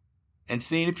you and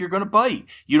seeing if you're going to bite.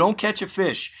 You don't catch a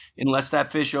fish unless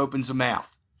that fish opens a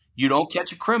mouth. You don't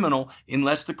catch a criminal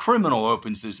unless the criminal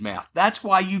opens his mouth. That's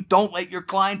why you don't let your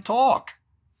client talk.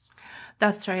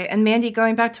 That's right. And Mandy,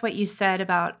 going back to what you said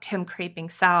about him creeping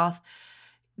south,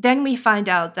 then we find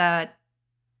out that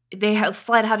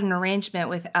Sled had an arrangement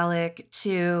with Alec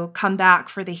to come back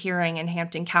for the hearing in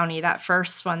Hampton County. That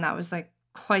first one, that was like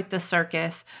quite the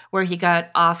circus, where he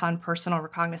got off on personal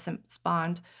recognizance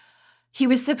bond. He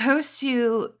was supposed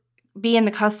to be in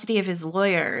the custody of his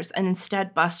lawyers, and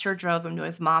instead Buster drove him to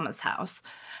his mama's house.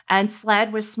 And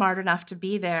Sled was smart enough to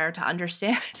be there to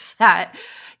understand that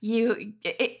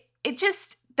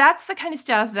that's the kind of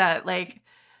stuff that, like,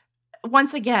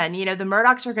 once again, the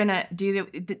Murdaughs are going to do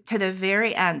to the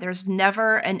very end. There's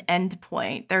never an end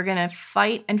point. They're going to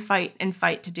fight and fight and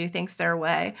fight to do things their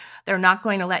way. They're not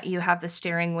going to let you have the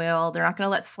steering wheel. They're not going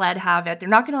to let Sled have it. They're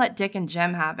not going to let Dick and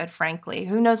Jim have it, frankly.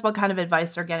 Who knows what kind of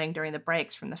advice they're getting during the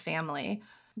breaks from the family.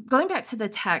 Going back to the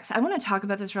text, I want to talk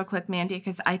about this real quick, Mandy,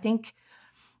 because I think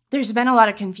there's been a lot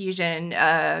of confusion.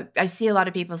 I see a lot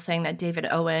of people saying that David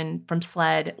Owen from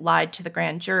Sled lied to the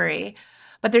grand jury.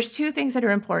 But there's two things that are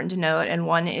important to note, and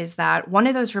one is that one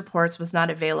of those reports was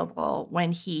not available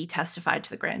when he testified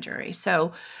to the grand jury.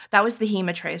 So that was the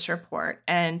hemotrace report.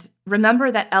 And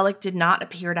remember that Alec did not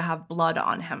appear to have blood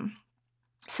on him.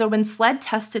 So when Sled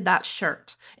tested that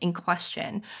shirt in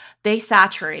question, they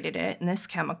saturated it in this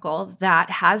chemical that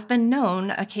has been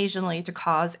known occasionally to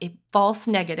cause a false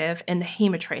negative in the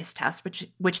hemotrace test,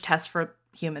 which tests for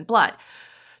human blood.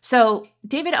 So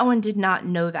David Owen did not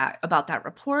know about that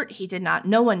report.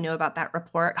 No one knew about that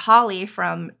report. Holly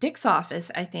from Dick's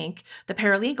office, I think, the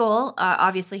paralegal,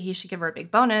 obviously he should give her a big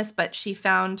bonus, but she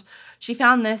found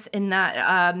this in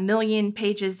that million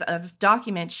pages of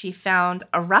documents. She found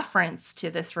a reference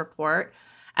to this report,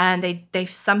 and they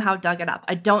somehow dug it up.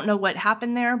 I don't know what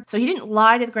happened there. So he didn't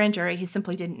lie to the grand jury. He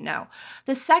simply didn't know.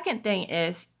 The second thing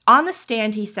is, on the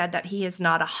stand, he said that he is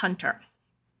not a hunter.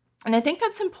 And I think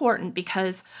that's important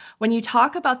because when you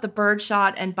talk about the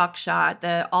birdshot and buckshot,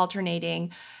 the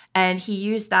alternating, and he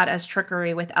used that as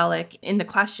trickery with Alec in the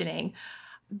questioning,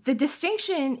 the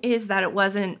distinction is that it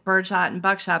wasn't birdshot and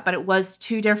buckshot, but it was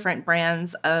two different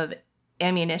brands of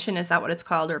ammunition. Is that what it's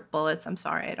called? Or bullets? I'm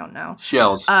sorry, I don't know.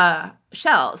 Shells.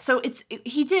 Shells. So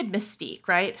he did misspeak,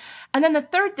 right? And then the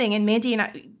third thing, and Mandy and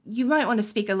I, you might want to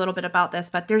speak a little bit about this,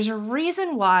 but there's a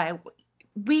reason why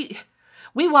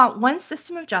we want one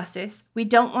system of justice. We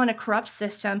don't want a corrupt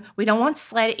system. We don't want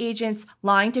Sled agents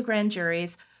lying to grand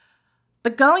juries.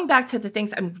 But going back to the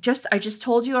things, I just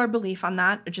told you our belief on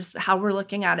that, just how we're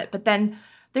looking at it. But then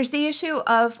there's the issue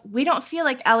of we don't feel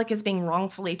like Alec is being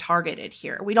wrongfully targeted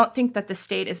here. We don't think that the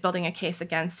state is building a case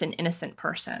against an innocent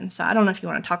person. So I don't know if you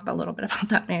want to talk a little bit about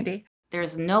that, Mandy.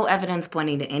 There's no evidence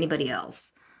pointing to anybody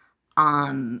else.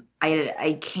 I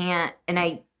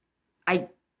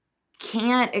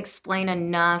can't explain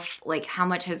enough like how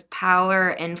much his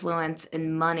power, influence,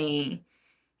 and money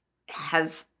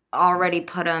has already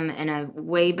put him in a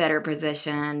way better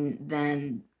position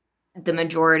than the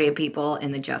majority of people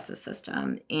in the justice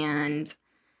system. And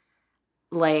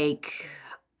like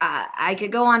I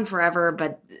could go on forever,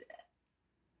 but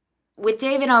with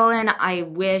David Owen, I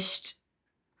wished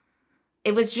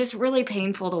it was just really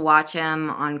painful to watch him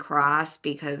on cross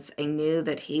because I knew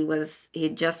that he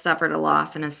had just suffered a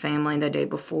loss in his family the day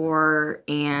before.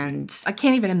 And I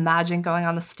can't even imagine going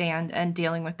on the stand and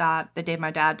dealing with that the day my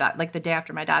dad died, like the day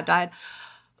after my dad died.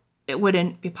 It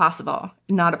wouldn't be possible.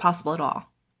 Not possible at all.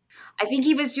 I think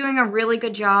he was doing a really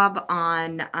good job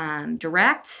on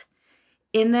direct.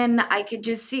 And then I could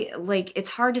just see, like, it's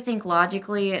hard to think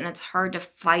logically and it's hard to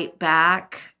fight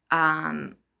back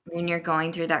when you're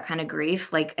going through that kind of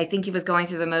grief. Like, I think he was going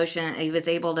through the motion. He was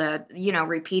able to,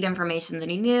 repeat information that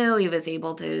he knew. He was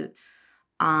able to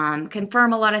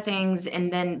confirm a lot of things.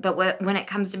 And then, but when it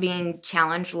comes to being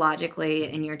challenged logically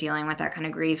and you're dealing with that kind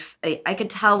of grief, I could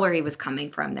tell where he was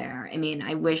coming from there. I mean,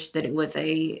 I wish that it was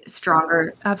a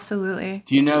stronger. Absolutely.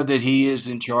 Do you know that he is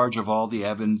in charge of all the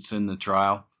evidence in the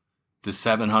trial? The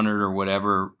 700 or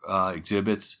whatever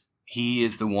exhibits, he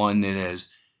is the one that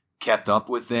has kept up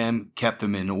with them, kept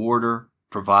them in order,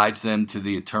 provides them to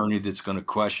the attorney that's going to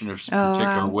question a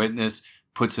particular witness,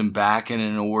 puts them back in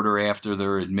an order after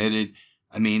they're admitted.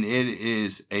 I mean, it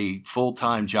is a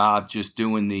full-time job just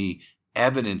doing the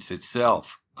evidence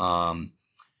itself.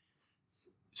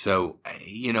 So,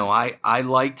 I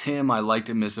liked him. I liked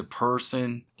him as a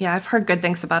person. Yeah, I've heard good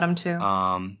things about him too.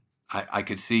 I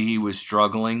could see he was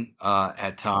struggling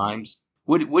at times.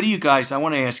 What do you guys, I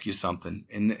want to ask you something,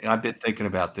 and I've been thinking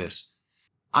about this.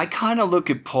 I kind of look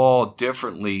at Paul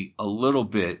differently a little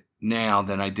bit now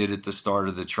than I did at the start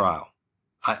of the trial.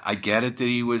 I get it that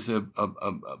he was a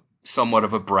somewhat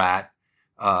of a brat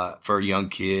for a young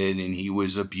kid, and he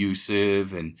was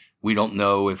abusive, and we don't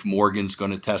know if Morgan's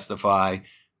going to testify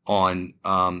on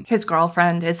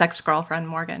his ex-girlfriend,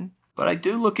 Morgan. But I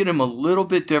do look at him a little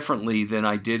bit differently than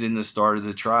I did in the start of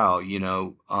the trial. He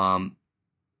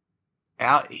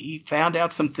found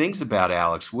out some things about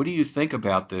Alex. What do you think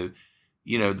about the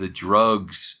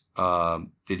drugs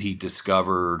that he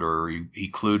discovered, or he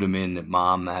clued him in that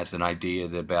mom has an idea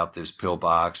about this pill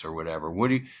box or whatever?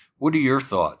 What are your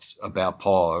thoughts about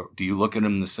Paul? Do you look at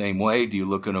him the same way? Do you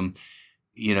look at him,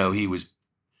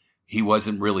 he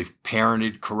wasn't really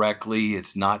parented correctly.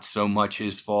 It's not so much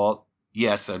his fault.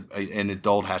 Yes, an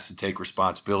adult has to take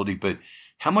responsibility, but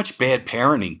how much bad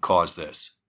parenting caused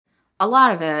this? A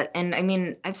lot of it. And I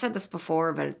mean, I've said this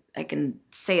before, but I can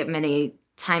say it many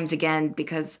times again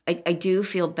because I do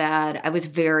feel bad. I was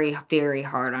very, very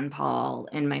hard on Paul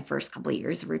in my first couple of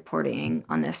years of reporting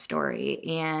on this story.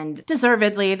 And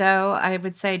Deservedly, though, I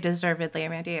would say deservedly,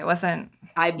 Mandy. It wasn't.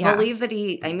 I Yeah. believe that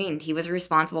he was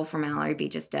responsible for Mallory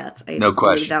Beach's death. I No believe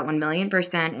question. that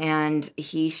 1,000,000%. And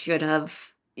he should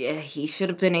have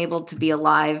been able to be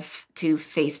alive to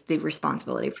face the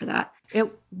responsibility for that.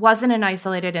 It wasn't an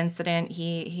isolated incident.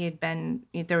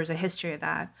 There was a history of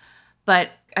that.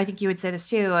 But I think you would say this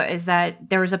too, is that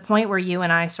there was a point where you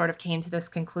and I sort of came to this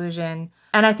conclusion.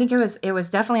 And I think it was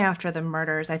definitely after the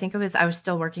murders. I was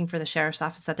still working for the sheriff's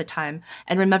office at the time.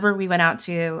 And remember, we went out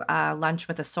to lunch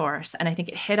with a source. And I think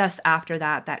it hit us after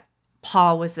that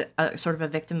Paul was a sort of a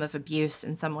victim of abuse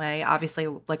in some way, obviously,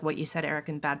 like what you said, Eric,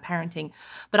 and bad parenting.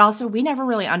 But also, we never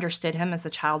really understood him as a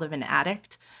child of an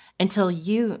addict until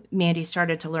you, Mandy,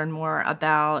 started to learn more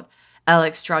about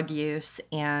Alex's drug use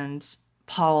and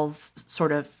Paul's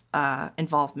sort of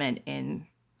involvement in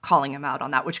calling him out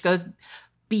on that, which goes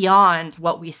beyond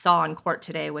what we saw in court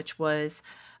today, which was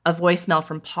a voicemail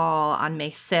from Paul on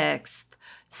May 6th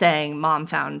saying, "Mom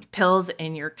found pills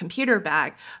in your computer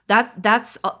bag."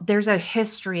 There's a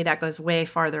history that goes way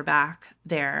farther back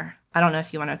there. I don't know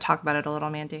if you want to talk about it a little,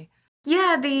 Mandy.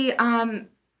 Yeah,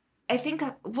 I think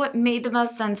what made the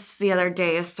most sense the other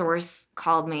day, a source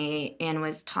called me and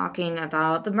was talking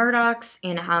about the Murdaughs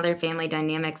and how their family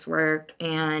dynamics work.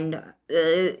 And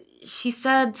she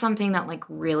said something that like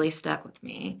really stuck with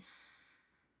me.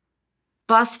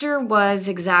 Buster was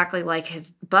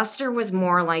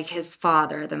more like his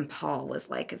father than Paul was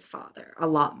like his father, a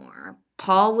lot more.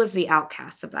 Paul was the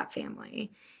outcast of that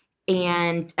family.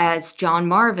 And as John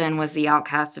Marvin was the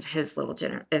outcast of his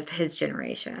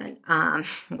generation.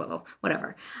 Well,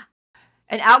 whatever.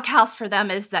 An outcast for them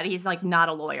is that he's like not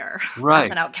a lawyer. Right.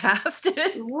 That's an outcast.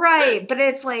 Right. But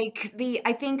it's like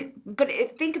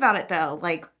think about it though.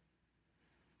 Like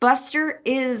Buster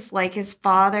is like his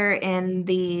father in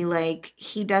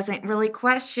he doesn't really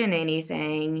question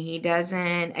anything.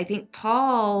 I think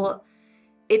Paul,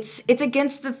 it's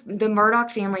against the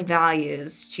Murdaugh family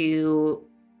values to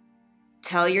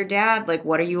tell your dad, like,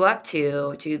 what are you up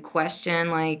to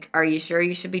question, like, are you sure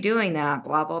you should be doing that?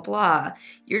 Blah, blah, blah.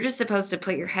 You're just supposed to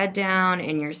put your head down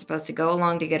and you're supposed to go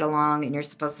along to get along and you're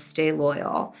supposed to stay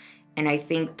loyal. And I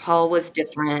think Paul was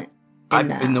different in I've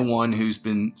been the that. one who's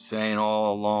been saying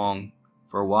all along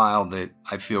for a while that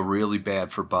I feel really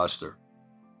bad for Buster.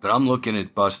 But I'm looking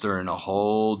at Buster in a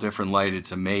whole different light.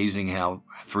 It's amazing how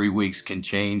 3 weeks can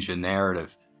change a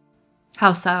narrative.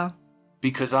 How so?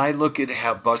 Because I look at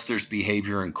how Buster's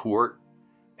behavior in court,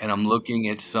 and I'm looking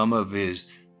at some of his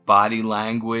body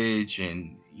language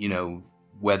and,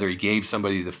 whether he gave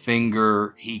somebody the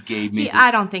finger, he gave me...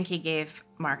 I don't think he gave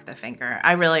Mark the finger.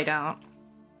 I really don't.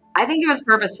 I think it was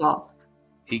purposeful.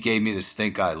 He gave me the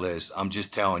stink eye, Liz. I'm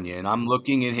just telling you. And I'm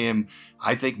looking at him.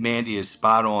 I think Mandy is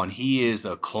spot on. He is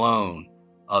a clone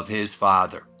of his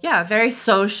father. Yeah, very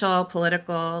social,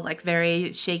 political, like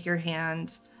very shake your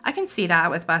hand. I can see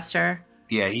that with Buster.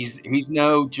 Yeah, he's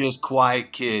no just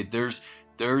quiet kid. There's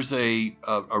a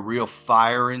real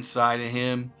fire inside of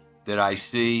him that I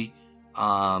see.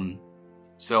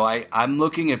 So I'm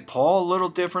looking at Paul a little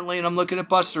differently, and I'm looking at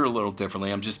Buster a little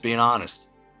differently. I'm just being honest.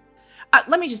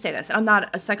 Let me just say this. I'm not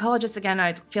a psychologist. Again,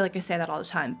 I feel like I say that all the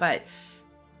time, but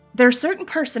there are certain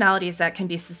personalities that can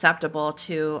be susceptible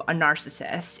to a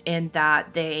narcissist in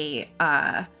that they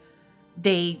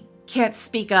can't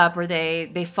speak up, or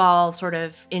they fall sort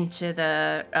of into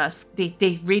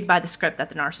they read by the script that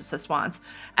the narcissist wants.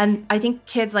 And I think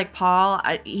kids like Paul,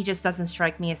 he just doesn't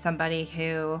strike me as somebody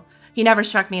he never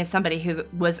struck me as somebody who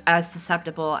was as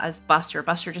susceptible as Buster.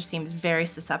 Buster just seems very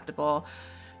susceptible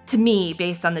to me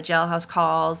based on the jailhouse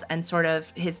calls and sort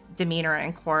of his demeanor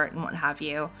in court and what have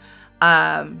you.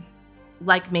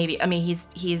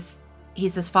 He's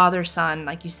his father's son,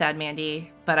 like you said,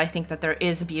 Mandy, but I think that there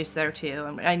is abuse there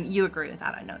too. And you agree with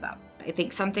that. I know that. I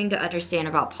think something to understand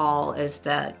about Paul is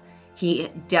that he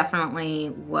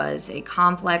definitely was a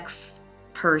complex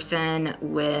person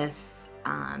with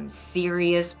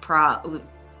serious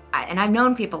and I've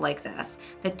known people like this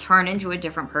that turn into a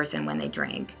different person when they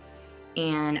drink.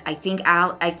 And I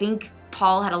think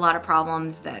Paul had a lot of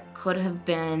problems that could have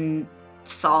been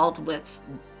solved with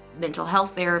mental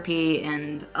health therapy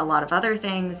and a lot of other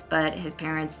things, but his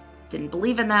parents didn't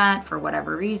believe in that for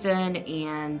whatever reason,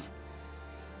 and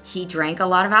he drank a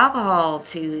lot of alcohol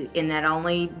and that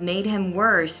only made him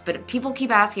worse. But people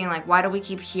keep asking, like, why do we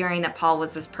keep hearing that Paul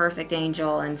was this perfect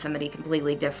angel and somebody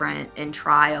completely different in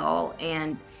trial?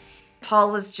 And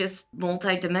Paul was just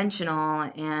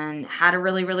multidimensional and had a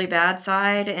really, really bad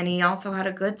side, and he also had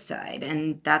a good side,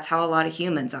 and that's how a lot of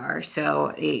humans are.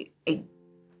 So I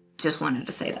just wanted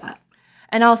to say that.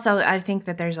 And also, I think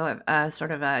that there's a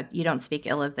sort of a you don't speak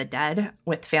ill of the dead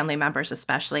with family members,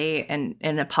 especially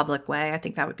in a public way. I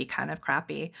think that would be kind of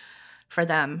crappy for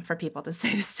people to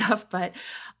say this stuff. But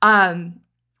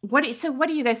what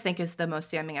do you guys think is the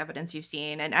most damning evidence you've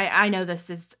seen? And I know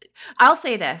I'll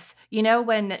say this,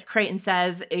 when Creighton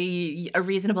says a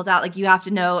reasonable doubt, like, you have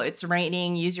to know it's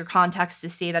raining, use your context to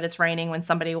see that it's raining when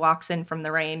somebody walks in from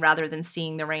the rain rather than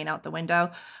seeing the rain out the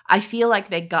window. I feel like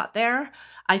they got there.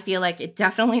 I feel like it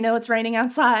definitely know it's raining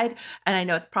outside, and I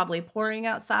know it's probably pouring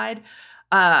outside.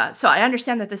 So I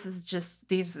understand that this is just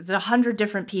there's 100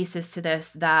 different pieces to this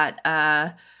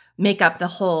that make up the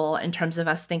whole in terms of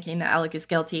us thinking that Alec is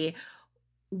guilty.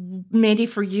 Mandy,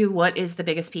 for you, what is the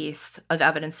biggest piece of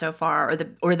evidence so far,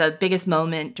 or the biggest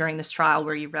moment during this trial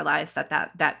where you realize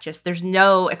that just there's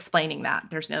no explaining that,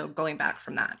 there's no going back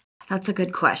from that? That's a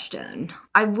good question.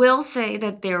 I will say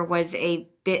that there was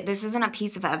this isn't a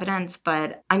piece of evidence,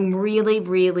 but I'm really,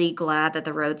 really glad that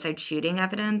the roadside shooting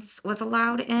evidence was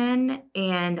allowed in.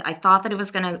 And I thought that it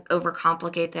was going to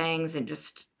overcomplicate things and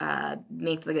just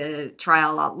make the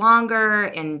trial a lot longer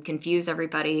and confuse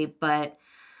everybody. But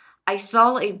I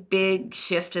saw a big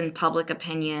shift in public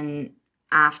opinion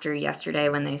after yesterday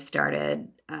when they started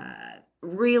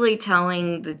really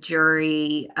telling the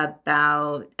jury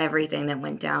about everything that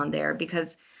went down there,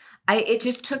 because it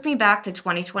just took me back to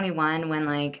 2021 when,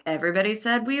 like, everybody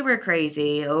said we were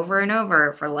crazy over and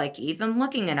over for, like, even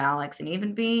looking at Alex and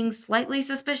even being slightly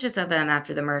suspicious of him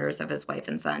after the murders of his wife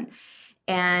and son.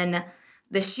 And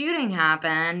the shooting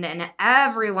happened and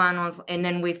and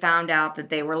then we found out that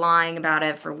they were lying about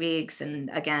it for weeks, and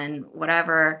again,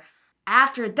 whatever.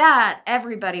 After that,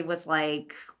 everybody was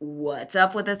like, what's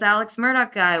up with this Alex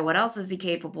Murdaugh guy? What else is he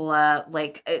capable of?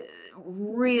 Like, a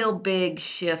real big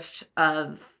shift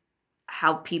of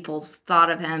how people thought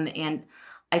of him. And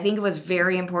I think it was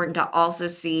very important to also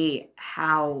see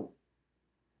how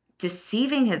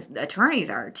deceiving his attorneys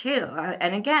are too.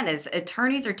 And again, his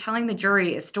attorneys are telling the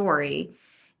jury a story.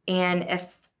 And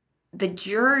if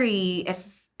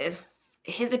if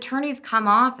his attorneys come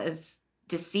off as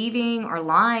deceiving or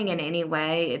lying in any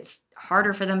way, it's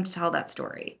harder for them to tell that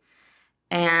story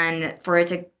and for it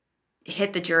to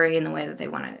hit the jury in the way that they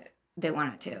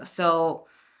want it to. So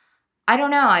I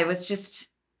don't know.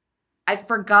 I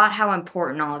forgot how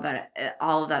important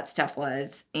all of that stuff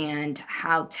was, and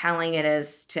how telling it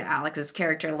is to Alex's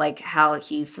character, like how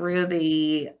he threw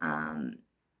the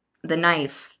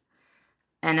knife.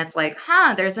 And it's like,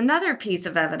 there's another piece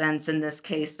of evidence in this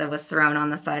case that was thrown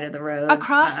on the side of the road.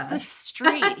 Across the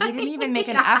street. He didn't even make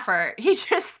an effort. He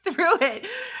just threw it.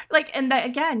 Like, and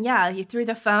again, yeah, he threw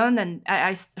the phone. And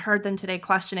I heard them today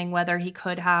questioning whether he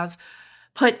could have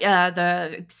put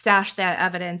stashed that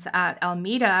evidence at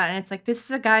Almeida. And it's like, this is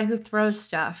a guy who throws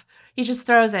stuff. He just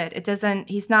throws it.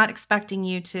 He's not expecting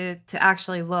you to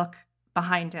actually look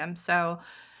behind him. So...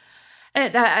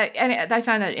 And I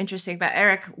found that interesting. But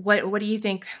Eric, what do you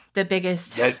think the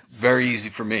biggest? That's very easy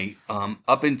for me.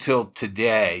 Up until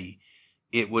today,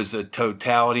 it was a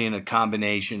totality and a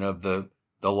combination of the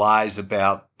lies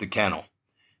about the kennel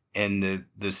and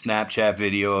the Snapchat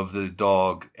video of the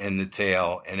dog and the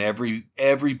tail, and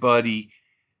everybody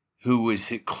who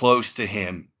was close to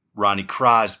him, Ronnie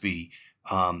Crosby,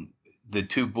 the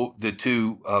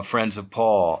two friends of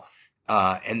Paul,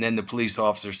 and then the police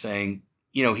officer saying,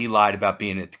 he lied about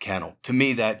being at the kennel. To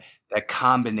me, that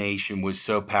combination was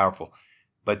so powerful.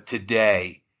 But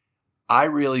today, I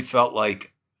really felt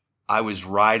like I was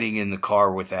riding in the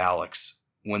car with Alex.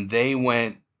 When they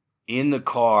went in the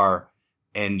car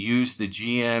and used the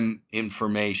GM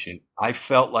information, I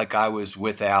felt like I was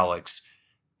with Alex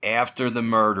after the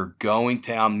murder, going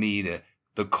to Almeida,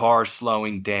 the car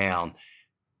slowing down,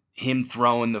 him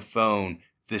throwing the phone,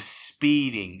 the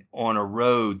speeding on a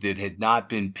road that had not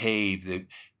been paved, the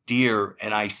deer,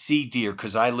 and I see deer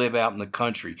because I live out in the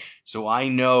country. So I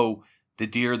know the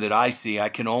deer that I see. I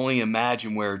can only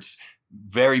imagine where it's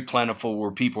very plentiful,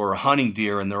 where people are hunting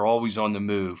deer and they're always on the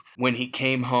move. When he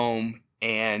came home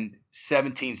and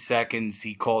 17 seconds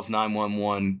he calls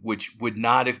 911, which would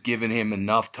not have given him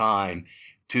enough time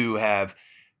to have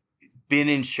been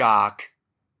in shock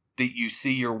that you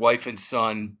see your wife and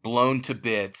son blown to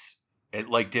bits,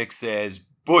 like Dick says,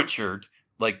 butchered,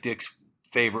 like Dick's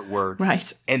favorite word.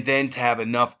 Right. And then to have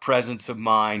enough presence of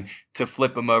mind to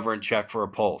flip him over and check for a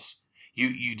pulse.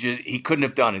 He couldn't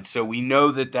have done it. So we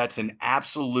know that that's an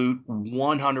absolute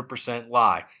 100%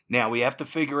 lie. Now we have to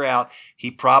figure out,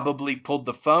 he probably pulled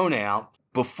the phone out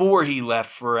before he left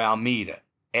for Alameda.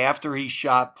 After he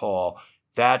shot Paul,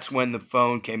 that's when the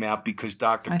phone came out, because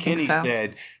Dr. Kinney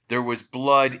said there was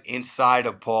blood inside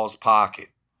of Paul's pocket.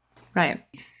 Right.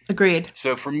 Agreed.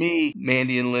 So for me,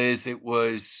 Mandy and Liz, it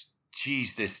was,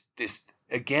 geez, this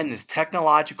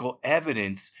technological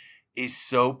evidence is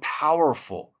so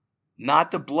powerful.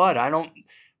 Not the blood. I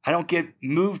don't get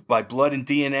moved by blood and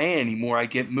DNA anymore. I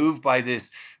get moved by this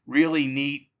really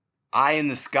neat eye in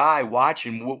the sky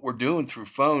watching what we're doing through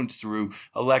phones, through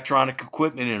electronic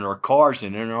equipment in our cars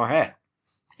and in our head,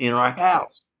 in our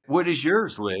house. What is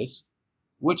yours, Liz?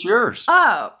 What's yours?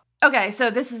 Oh, okay.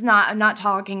 So I'm not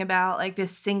talking about like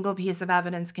this single piece of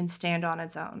evidence can stand on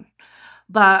its own.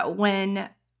 But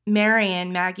when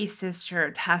Marion, Maggie's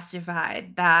sister,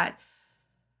 testified that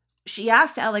she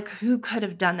asked Alec who could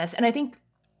have done this. And I think,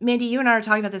 Mandy, you and I were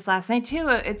talking about this last night too,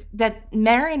 that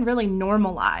Marion really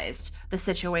normalized the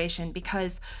situation,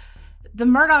 because the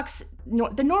Murdaughs,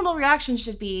 the normal reaction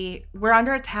should be, we're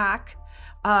under attack,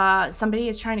 somebody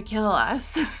is trying to kill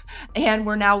us, and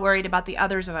we're now worried about the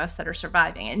others of us that are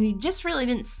surviving. And you just really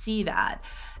didn't see that.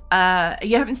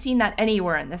 You haven't seen that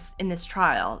anywhere in this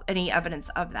trial, any evidence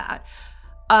of that.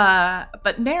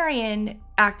 But Marion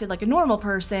acted like a normal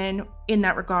person in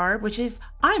that regard, which is,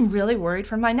 I'm really worried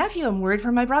for my nephew. I'm worried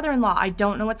for my brother-in-law. I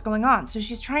don't know what's going on. So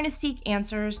she's trying to seek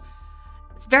answers.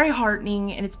 It's very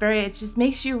heartening, and it just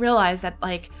makes you realize that,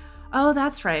 like, oh,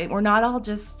 that's right. We're not all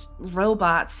just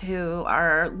robots who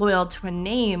are loyal to a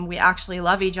name. We actually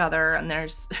love each other. And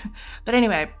but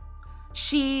anyway,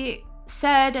 she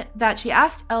said that she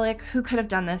asked Alec who could have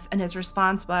done this, and his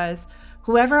response was,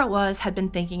 whoever it was had been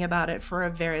thinking about it for a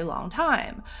very long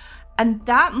time. And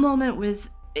that moment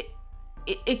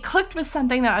it clicked with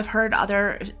something that I've heard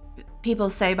other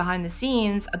people say behind the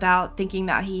scenes about thinking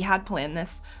that he had planned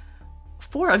this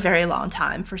for a very long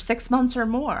time, for 6 months or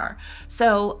more.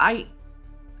 So I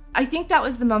think that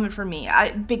was the moment for me.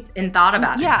 And thought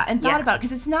about it. Yeah, and thought about it,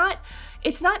 because it's not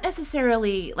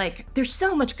necessarily like there's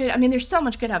so much good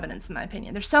evidence, in my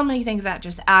opinion. There's so many things that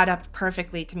just add up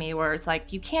perfectly to me, where it's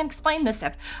like, you can't explain this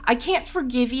stuff. I can't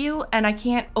forgive you, and I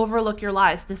can't overlook your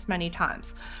lies this many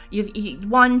times. You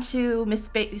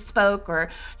misspoke, or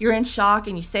you're in shock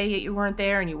and you say that you weren't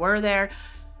there and you were there.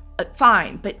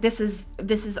 Fine, but this is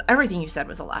everything you said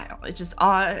was a lie. It's just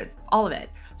all of it.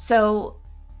 So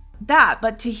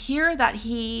but to hear that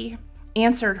he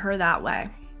answered her that way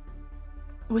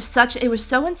it was so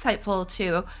insightful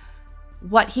to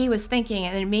what he was thinking,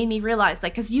 and it made me realize,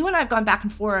 like, because you and I have gone back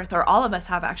and forth, or all of us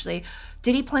have actually.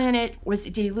 Did he plan it?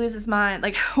 Did he lose his mind?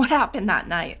 Like, what happened that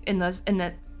night in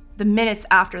the minutes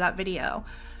after that video?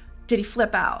 Did he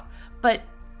flip out? But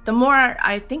the more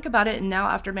I think about it, and now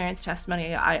after Marion's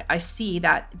testimony, I see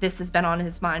that this has been on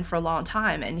his mind for a long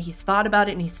time, and he's thought about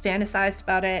it, and he's fantasized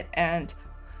about it, and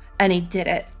he did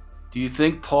it. Do you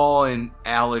think Paul and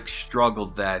Alex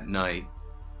struggled that night?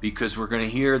 Because we're going to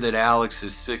hear that Alex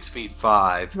is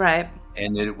 6'5", right,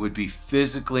 and that it would be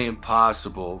physically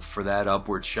impossible for that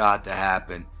upward shot to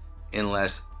happen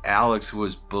unless Alex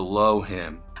was below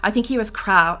him. I think he was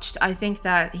crouched. I think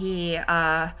that he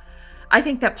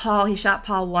shot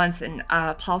Paul once, and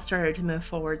Paul started to move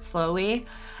forward slowly.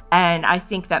 And I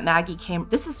think that Maggie came,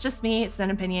 this is just me, it's an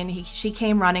opinion. She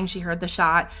came running, she heard the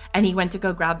shot, and he went to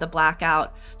go grab the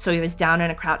blackout. So he was down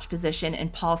in a crouched position,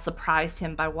 and Paul surprised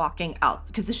him by walking out.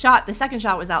 Because the second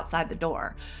shot was outside the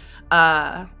door,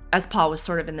 as Paul was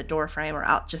sort of in the door frame,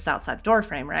 or just outside the door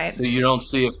frame, right? So you don't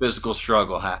see a physical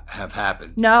struggle have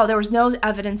happened? No, there was no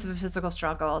evidence of a physical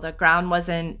struggle. The ground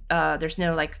wasn't, there's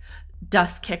no like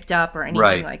dust kicked up or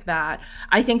anything like that.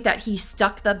 I think that he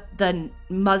stuck the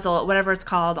muzzle, whatever it's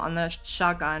called, on the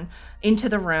shotgun into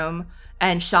the room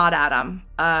and shot at him,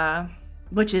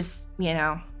 which is,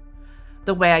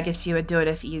 the way I guess you would do it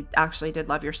if you actually did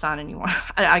love your son and you want.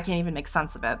 I can't even make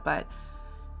sense of it, but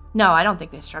no, I don't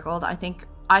think they struggled. I think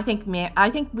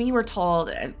we were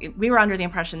told, we were under the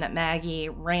impression that Maggie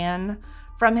ran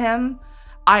from him.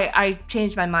 I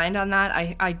changed my mind on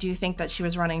that. I do think that she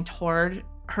was running toward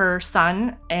her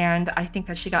son, and I think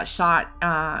that she got shot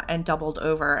and doubled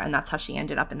over, and that's how she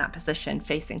ended up in that position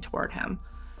facing toward him.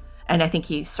 And I think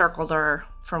he circled her,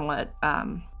 from what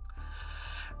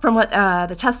From what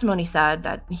the testimony said,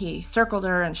 that he circled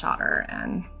her and shot her,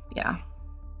 and yeah.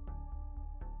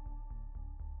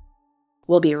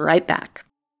 We'll be right back.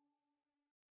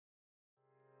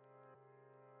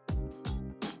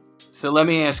 So let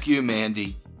me ask you,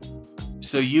 Mandy.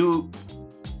 So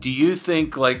do you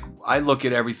think, like, I look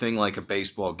at everything like a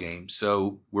baseball game.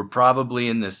 So we're probably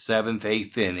in the 7th,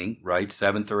 8th inning, right?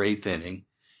 7th or 8th inning.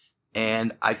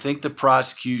 And I think the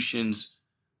prosecution's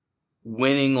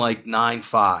winning like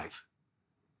 9-5.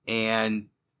 And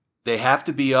they have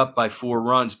to be up by 4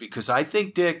 runs because I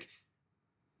think Dick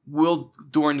will,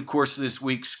 during the course of this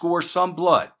week, score some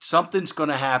blood. Something's going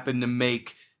to happen to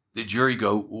make the jury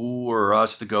go, ooh, or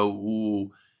us to go,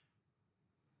 ooh.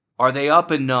 Are they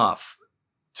up enough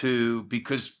to,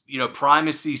 because,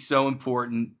 primacy is so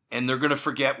important and they're going to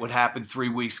forget what happened 3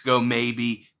 weeks ago.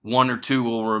 Maybe 1 or 2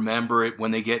 will remember it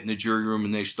when they get in the jury room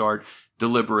and they start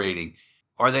deliberating.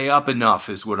 Are they up enough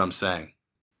is what I'm saying.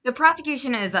 The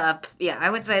prosecution is up. Yeah, I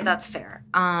would say that's fair.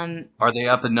 Are they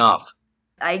up enough?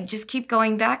 I just keep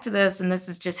going back to this, and this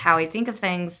is just how I think of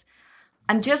things.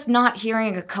 I'm just not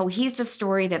hearing a cohesive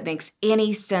story that makes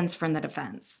any sense from the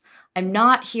defense. I'm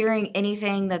not hearing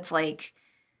anything that's like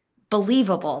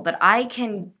believable that I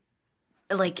can,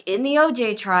 like in the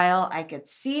OJ trial, I could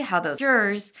see how those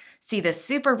jurors see the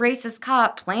super racist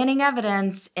cop planting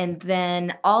evidence and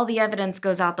then all the evidence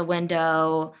goes out the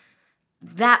window.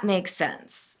 That makes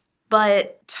sense.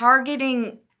 But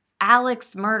targeting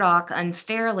Alex Murdaugh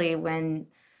unfairly when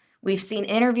we've seen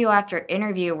interview after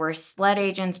interview where SLED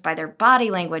agents, by their body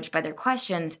language, by their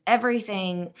questions,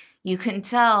 everything, you can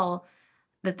tell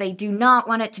that they do not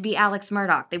want it to be Alex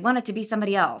Murdaugh. They want it to be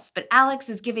somebody else. But Alex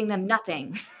is giving them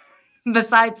nothing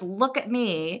besides look at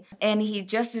me. And he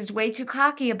just is way too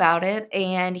cocky about it.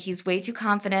 And he's way too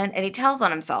confident. And he tells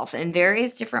on himself in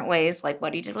various different ways, like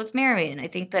what he did with Marion. I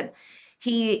think that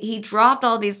he dropped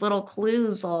all these little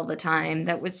clues all the time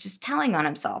that was just telling on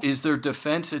himself. Is their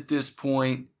defense at this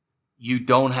point, you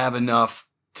don't have enough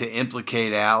to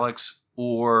implicate Alex,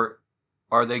 or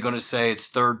are they going to say it's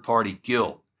third-party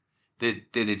guilt, that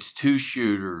it's 2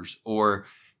 shooters, or,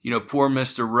 poor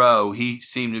Mr. Rowe, he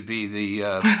seemed to be the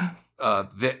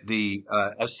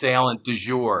assailant du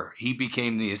jour. He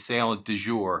became the assailant du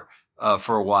jour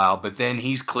for a while, but then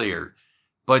he's cleared.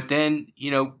 But then,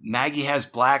 Maggie has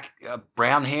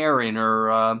brown hair in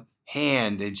her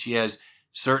hand, and she has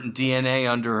certain DNA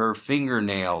under her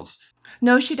fingernails.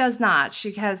 No, she does not.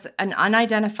 She has an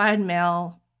unidentified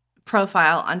male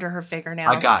profile under her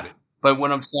fingernails. I got it. But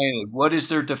what I'm saying, what is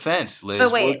their defense, Liz?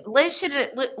 But wait, Liz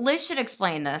should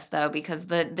explain this though, because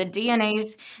the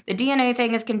DNA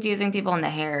thing is confusing people and the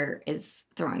hair is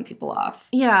throwing people off.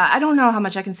 Yeah, I don't know how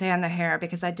much I can say on the hair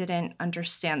because I didn't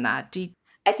understand that.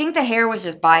 I think the hair was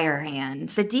just by her hand.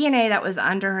 The DNA that was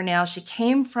under her nail, she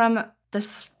came from the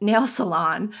nail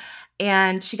salon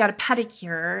and she got a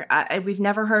pedicure. We've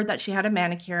never heard that she had a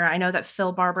manicure. I know that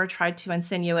Phil Barber tried to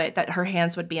insinuate that her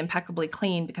hands would be impeccably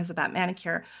clean because of that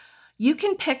manicure. You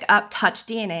can pick up touch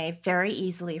DNA very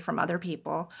easily from other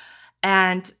people.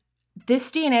 And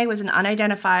this DNA was an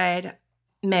unidentified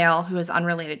male who was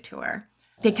unrelated to her.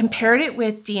 They compared it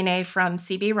with DNA from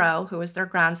CB Rowe, who was their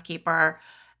groundskeeper,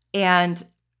 and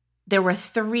there were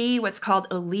 3 what's called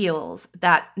alleles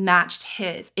that matched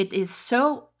his. It is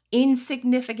so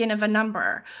insignificant of a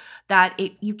number that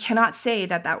you cannot say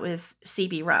that was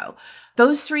CB Rowe.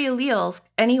 Those 3 alleles,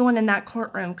 anyone in that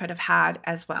courtroom could have had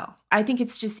as well. I think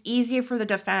it's just easier for the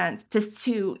defense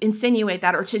to insinuate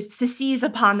that or to seize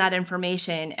upon that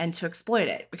information and to exploit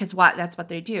it because that's what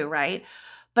they do, right?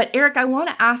 But Eric, I want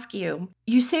to ask you,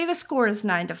 you say the score is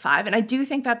 9-5, and I do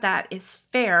think that is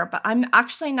fair, but I'm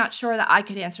actually not sure that I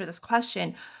could answer this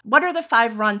question. What are the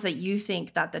 5 runs that you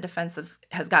think that the defense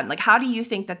has gotten? Like, how do you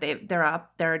think that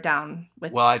they're down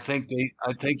with? Well, I think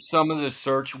some of the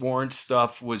search warrant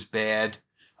stuff was bad.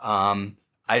 I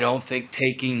don't think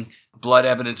taking blood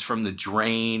evidence from the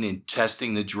drain and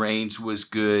testing the drains was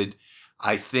good.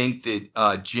 I think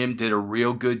that Jim did a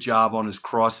real good job on his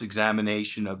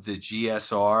cross-examination of the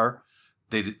GSR,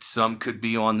 that some could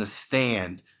be on the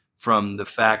stand from the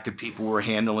fact that people were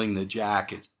handling the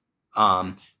jackets.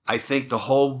 I think the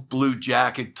whole blue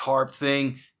jacket tarp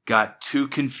thing got too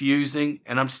confusing,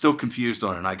 and I'm still confused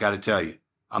on it, I got to tell you.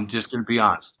 I'm just going to be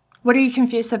honest. What are you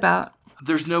confused about?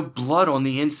 There's no blood on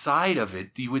the inside of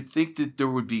it. You would think that there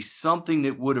would be something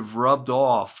that would have rubbed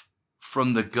off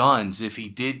from the guns if he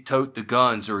did tote the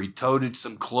guns or he toted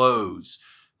some clothes.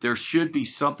 There should be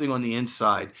something on the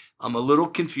inside. I'm a little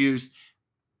confused.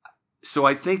 So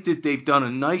I think that they've done a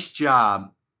nice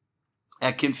job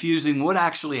at confusing what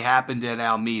actually happened at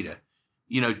Alameda.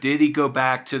 did he go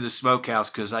back to the smokehouse?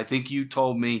 Because I think you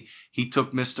told me he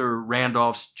took Mr.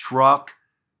 Randolph's truck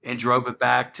and drove it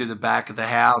back to the back of the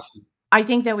house. I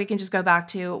think that we can just go back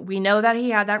to, we know that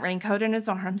he had that raincoat in his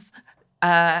arms.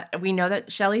 We know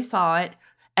that Shelley saw it.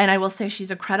 And I will say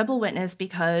she's a credible witness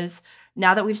because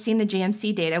now that we've seen the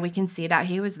GMC data, we can see that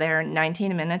he was there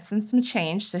 19 minutes and some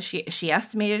change. So she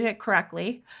estimated it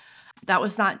correctly. That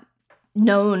was not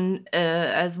known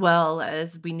as well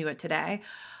as we knew it today.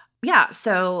 Yeah,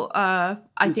 so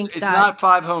I think it's that not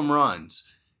 5 home runs.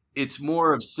 It's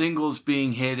more of singles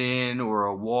being hit in or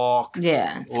a walk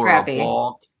Yeah, or scrappy. a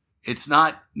balk. It's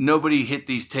not, nobody hit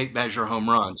these tape measure home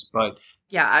runs, but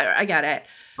yeah, I get it.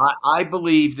 I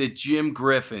believe that Jim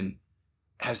Griffin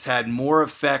has had more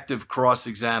effective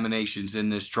cross-examinations in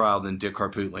this trial than Dick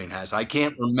Harpootlian has. I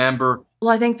can't remember.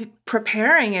 Well, I think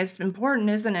preparing is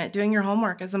important, isn't it? Doing your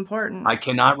homework is important. I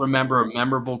cannot remember a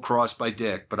memorable cross by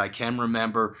Dick, but I can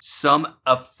remember some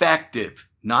effective,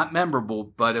 not memorable,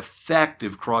 but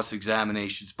effective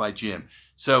cross-examinations by Jim.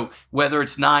 So whether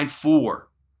it's 9-4,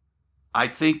 I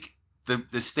think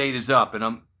the state is up.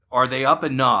 And are they up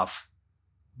enough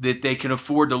that they can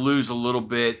afford to lose a little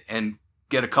bit and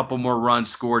get a couple more runs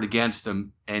scored against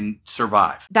them and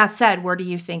survive? That said, where do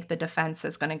you think the defense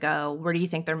is going to go? Where do you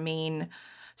think their main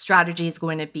strategy is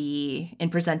going to be in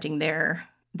presenting their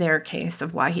case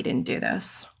of why he didn't do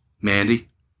this? Mandy?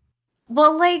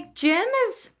 Well, like Jim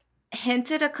has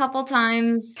hinted a couple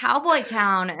times, Cowboy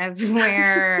Town is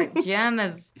where Jim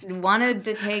has wanted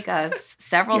to take us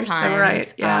several You're times. so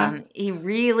right, yeah. He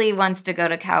really wants to go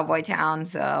to Cowboy Town,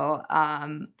 so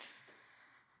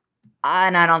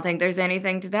and I don't think there's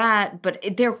anything to that, but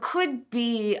there could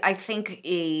be, I think,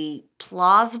 a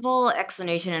plausible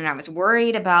explanation, and I was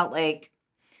worried about like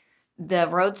the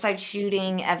roadside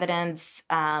shooting evidence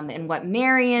and what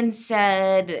Marion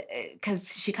said,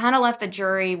 because she kind of left the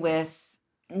jury with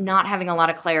not having a lot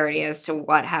of clarity as to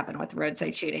what happened with the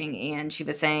roadside shooting. And she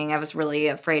was saying, I was really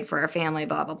afraid for our family,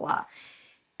 blah, blah, blah.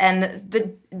 And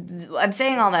I'm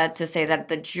saying all that to say that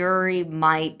the jury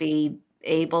might be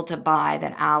able to buy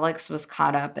that Alex was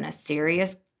caught up in a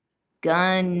serious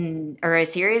drug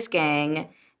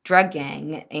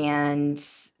gang, and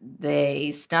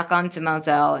they snuck onto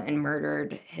Moselle and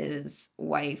murdered his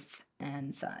wife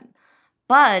and son.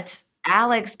 But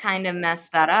Alex kind of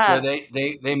messed that So up.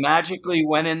 they magically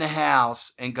went in the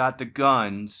house and got the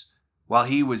guns while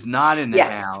he was not in the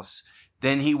Yes. house.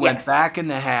 Then he went Yes. back in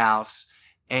the house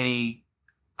and he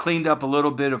cleaned up a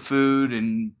little bit of food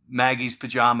and Maggie's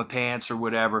pajama pants or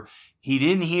whatever. He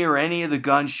didn't hear any of the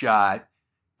gunshot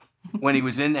when he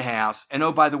was in the house. And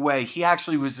oh, by the way, he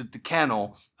actually was at the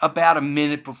kennel about 5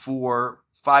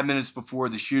 minutes before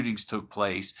the shootings took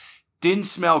place. Didn't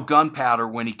smell gunpowder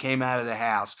when he came out of the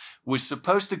house, was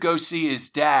supposed to go see his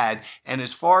dad, and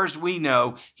as far as we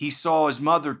know, he saw his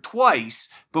mother twice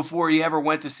before he ever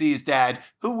went to see his dad,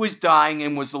 who was dying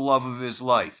and was the love of his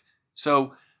life.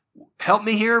 So help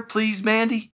me here, please,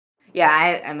 Mandy.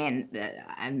 Yeah, I mean,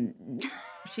 I'm...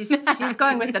 She's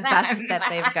going with the best that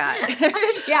they've got.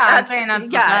 Yeah, I'm saying that's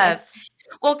the best.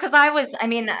 Well, because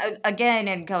again,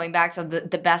 and going back to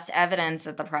the best evidence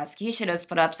that the prosecution has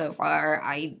put up so far,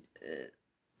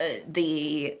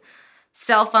 the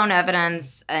cell phone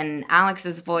evidence and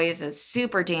Alex's voice is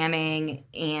super damning,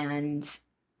 and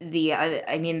the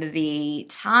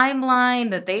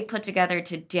timeline that they put together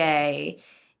today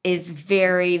is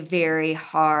very, very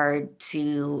hard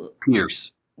to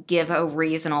Pierce. Give a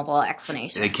reasonable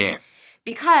explanation. They can't.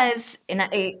 Because, and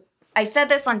I said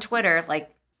this on Twitter, like,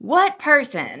 what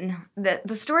person,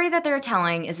 the story that they're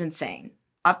telling is insane.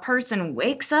 A person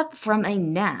wakes up from a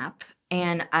nap,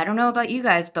 and I don't know about you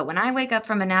guys, but when I wake up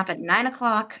from a nap at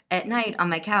 9:00 at night on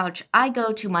my couch, I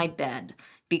go to my bed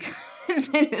because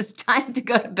it is time to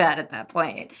go to bed at that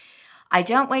point. I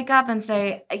don't wake up and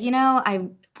say, I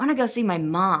want to go see my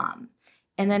mom,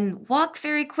 and then walk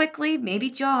very quickly,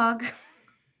 maybe jog,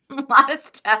 a lot of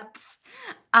steps.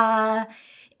 And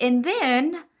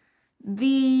then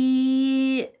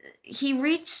he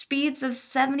reached speeds of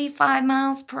 75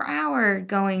 miles per hour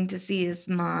going to see his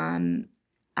mom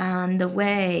on the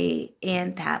way,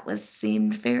 and that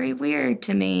seemed very weird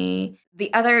to me.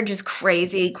 The other just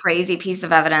crazy piece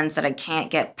of evidence that I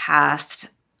can't get past,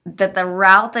 that the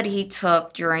route that he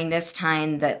took during this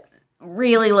time that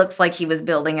really looks like he was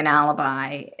building an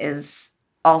alibi is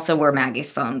also where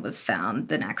Maggie's phone was found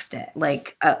the next day.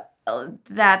 Like,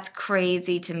 that's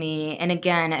crazy to me. And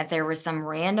again, if there were some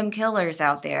random killers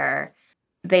out there,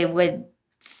 they would.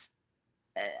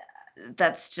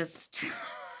 That's just.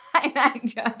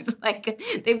 Like,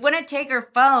 they wouldn't take her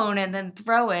phone and then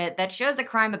throw it. That shows a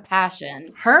crime of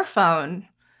passion. Her phone.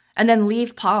 And then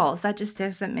leave Paul's. That just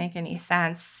doesn't make any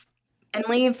sense. And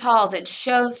leave Paul's. It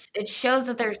shows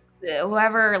that there's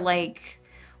whoever like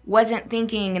wasn't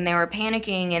thinking and they were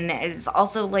panicking, and it's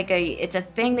also like it's a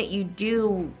thing that you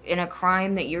do in a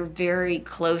crime that you're very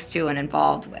close to and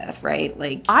involved with, right?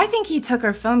 Like I think he took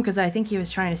her phone because I think he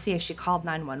was trying to see if she called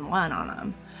 911 on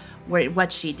him,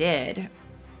 what she did.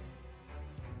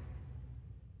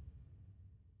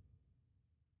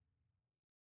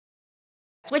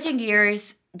 switching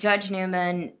gears, Judge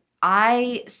Newman,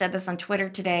 I said this on Twitter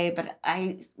today, but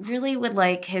I really would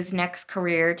like his next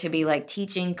career to be like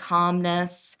teaching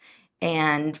calmness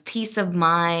and peace of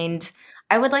mind.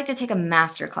 I would like to take a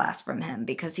master class from him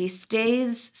because he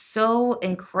stays so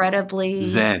incredibly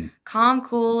Zen. calm,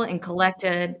 cool, and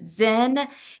collected, zen,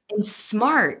 and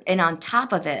smart, and on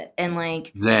top of it. And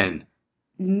like, Zen.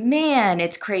 man,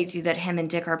 it's crazy that him and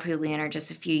Dick Arpelian are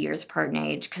just a few years apart in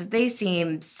age because they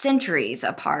seem centuries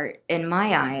apart in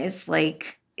my eyes.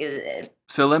 Like,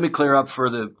 So let me clear up for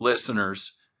the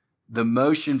listeners. The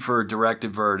motion for a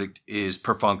directed verdict is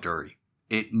perfunctory.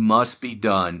 It must be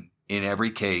done in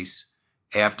every case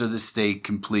after the state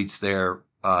completes their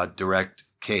direct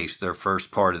case, their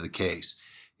first part of the case.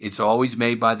 It's always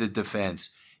made by the defense.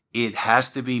 It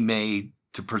has to be made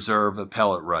to preserve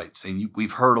appellate rights. And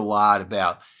we've heard a lot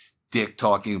about Dick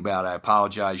talking about, I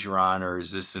apologize, Your Honor.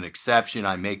 Is this an exception?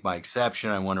 I make my exception.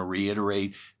 I want to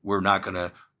reiterate, we're not going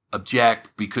to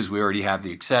object because we already have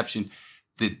the exception.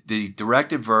 The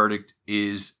directed verdict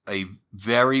is a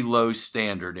very low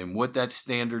standard. And what that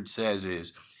standard says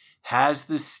is, has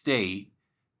the state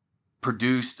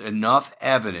produced enough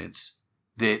evidence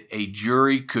that a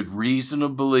jury could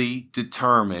reasonably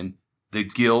determine the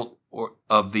guilt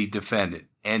of the defendant?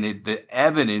 And the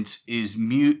evidence is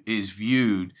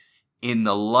viewed in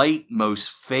the light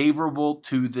most favorable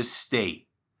to the state.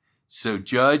 So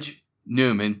Judge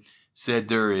Newman said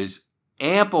there is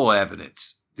ample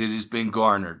evidence that has been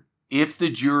garnered. If the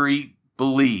jury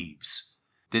believes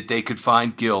that they could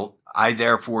find guilt, I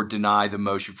therefore deny the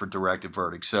motion for directed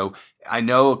verdict. So I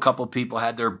know a couple of people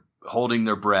had their holding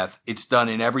their breath. It's done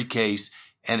in every case,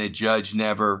 and a judge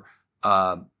never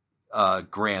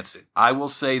grants it. I will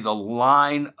say the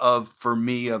line for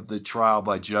me of the trial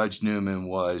by Judge Newman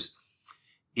was,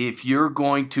 if you're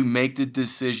going to make the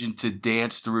decision to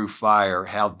dance through fire,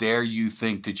 how dare you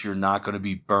think that you're not going to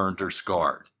be burned or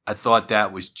scarred? I thought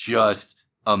that was just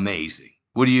amazing.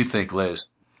 What do you think, Liz?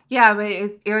 Yeah, but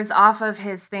it was off of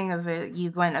his thing of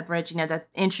you went a bridge, that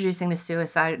introducing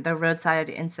the roadside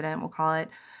incident, we'll call it,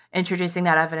 introducing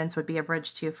that evidence would be a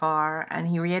bridge too far. And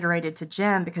he reiterated to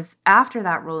Jim, because after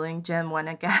that ruling, Jim went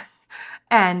again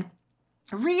and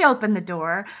reopened the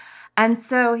door. And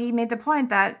so he made the point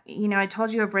that, I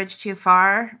told you a bridge too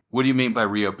far. What do you mean by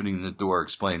reopening the door?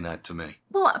 Explain that to me.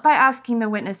 Well, by asking the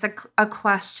witness a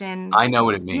question. I know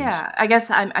what it means. Yeah, I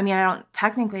guess, I don't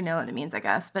technically know what it means, I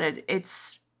guess, but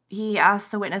he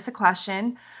asked the witness a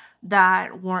question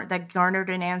that garnered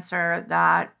an answer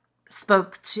that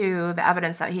spoke to the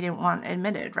evidence that he didn't want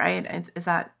admitted, right? Is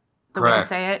that the way to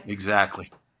say it?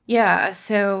 Exactly. Yeah,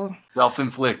 so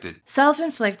Self-inflicted,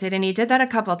 and he did that a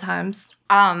couple times.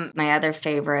 My other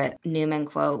favorite Newman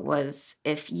quote was,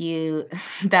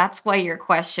 that's why your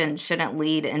question shouldn't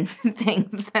lead into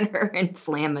things that are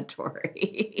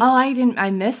inflammatory. Oh,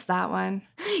 I missed that one.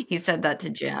 He said that to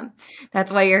Jim.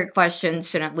 That's why your question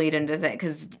shouldn't lead into that,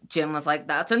 because Jim was like,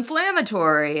 that's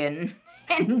inflammatory. And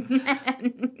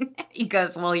he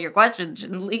goes, well, your question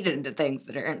shouldn't lead into things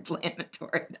that are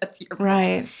inflammatory. That's your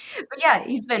right. But yeah,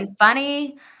 he's been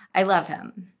funny. I love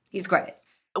him. He's great.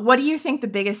 What do you think the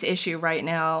biggest issue right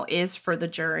now is for the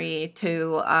jury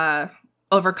to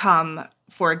overcome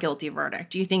for a guilty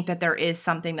verdict? Do you think that there is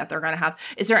something that they're going to have?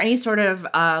 Is there any sort of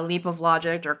leap of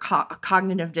logic or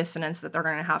cognitive dissonance that they're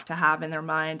going to have in their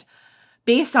mind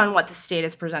based on what the state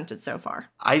has presented so far?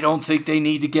 I don't think they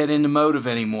need to get into motive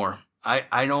anymore.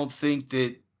 I don't think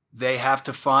that they have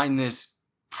to find this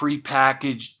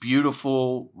prepackaged,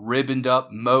 beautiful, ribboned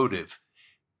up motive.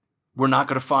 We're not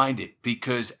going to find it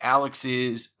because Alex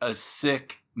is a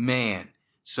sick man.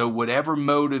 So whatever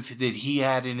motive that he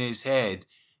had in his head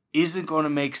isn't going to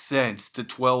make sense to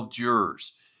 12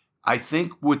 jurors. I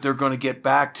think what they're going to get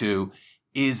back to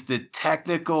is the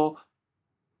technical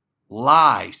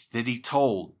lies that he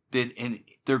told. And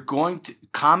they're going to,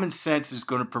 common sense is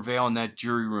going to prevail in that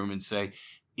jury room and say,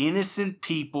 innocent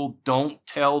people don't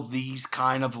tell these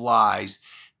kind of lies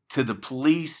to the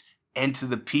police and to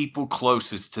the people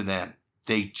closest to them.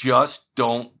 They just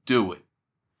don't do it.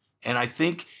 And I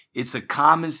think it's a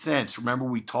common sense. Remember,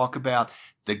 we talk about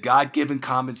the God-given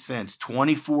common sense,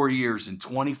 24 years and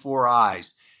 24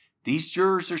 eyes. these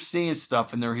jurors are seeing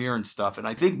stuff and they're hearing stuff. And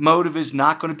I think motive is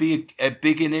not going to be as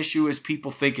big an issue as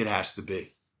people think it has to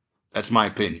be. That's my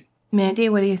opinion. Mandy,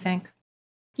 what do you think?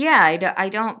 Yeah, I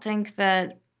don't think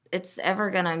that it's ever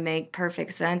going to make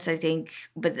perfect sense, I think.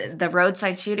 But the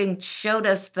roadside shooting showed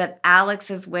us that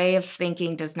Alex's way of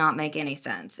thinking does not make any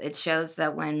sense. It shows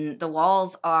that when the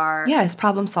walls are... Yeah, his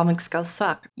problem-solving skills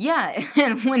suck. Yeah,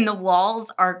 and when the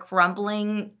walls are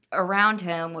crumbling around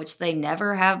him, which they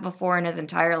never have before in his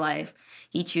entire life,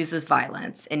 he chooses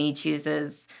violence. And he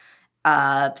chooses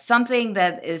something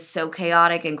that is so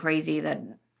chaotic and crazy that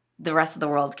the rest of the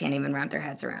world can't even wrap their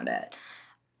heads around it.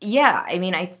 Yeah, I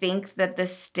mean, I think that the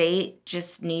state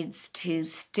just needs to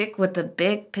stick with the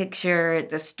big picture,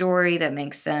 the story that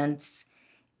makes sense,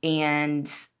 and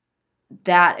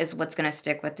that is what's going to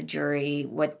stick with the jury.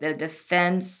 What the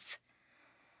defense,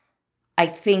 I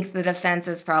think the defense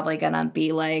is probably going to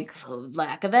be like,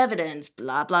 lack of evidence,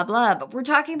 blah, blah, blah. But we're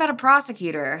talking about a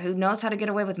prosecutor who knows how to get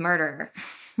away with murder.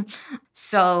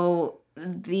 So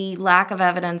the lack of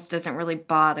evidence doesn't really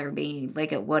bother me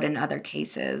like it would in other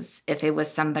cases if it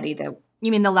was somebody that...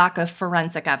 You mean the lack of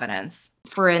forensic evidence?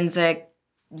 Forensic,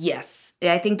 yes.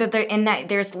 I think that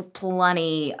there's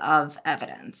plenty of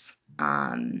evidence.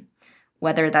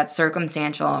 Whether that's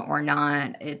circumstantial or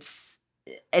not, it's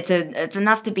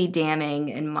enough to be damning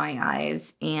in my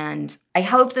eyes. And I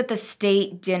hope that the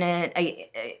state didn't... I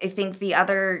think the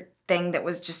other thing that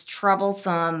was just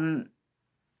troublesome,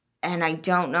 and I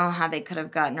don't know how they could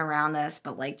have gotten around this,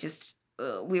 but like just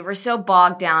we were so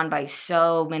bogged down by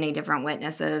so many different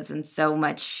witnesses and so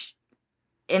much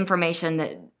information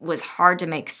that was hard to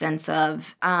make sense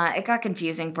of. It got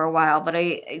confusing for a while, but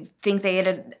I think they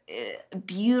had a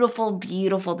beautiful,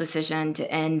 beautiful decision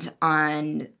to end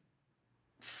on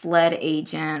SLED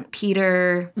agent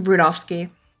Peter Rudofsky,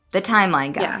 the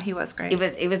timeline guy. Yeah, he was great.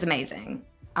 It was amazing.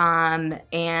 And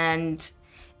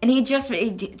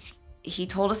he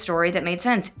told a story that made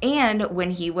sense. And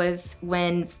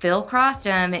when Phil crossed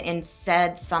him and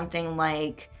said something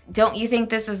like, "Don't you think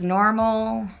this is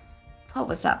normal?" What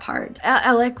was that part?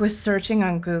 Alec was searching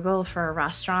on Google for a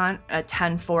restaurant at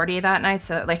 10:40 that night.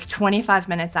 So like 25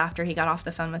 minutes after he got off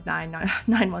the phone with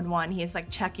 911, he's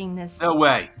like checking this. No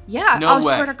way. Yeah. No way.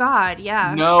 Swear to God.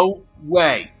 Yeah. No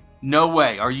way. No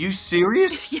way. Are you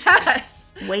serious? Yes.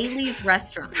 Whaley's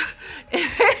restaurant.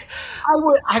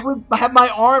 I would have my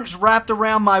arms wrapped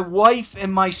around my wife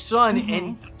and my son,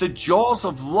 and the jaws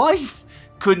of life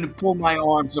couldn't pull my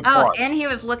arms apart. Oh, and he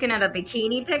was looking at a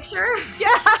bikini picture?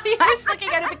 Yeah, he was looking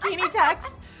at a bikini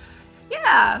text.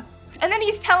 Yeah. And then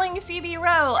he's telling CB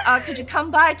Rowe, could you come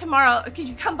by tomorrow? Could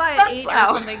you come by at 8 or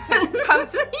something?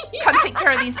 Come take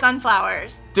care of these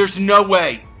sunflowers. There's no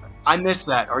way. I missed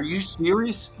that. Are you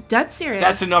serious? Dead serious.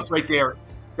 That's enough right there.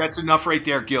 That's enough right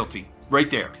there, guilty. Right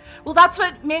there. Well, that's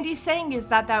what Mandy's saying, is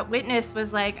that witness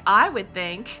was like, I would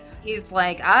think. He's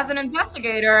like, as an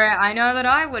investigator, I know that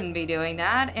I wouldn't be doing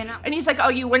that. And he's like, oh,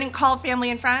 you wouldn't call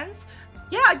family and friends?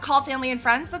 Yeah, I'd call family and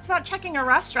friends. That's not checking a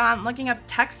restaurant, looking up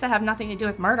texts that have nothing to do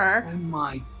with murder. Oh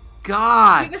my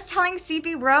God. He was telling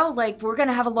CB Rowe, like, we're going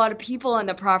to have a lot of people on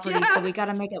the property, so we got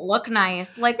to make it look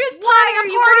nice. Like, why are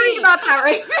you worried about that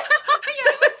right now?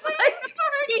 It was like a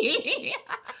party.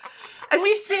 And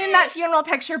we've seen that funeral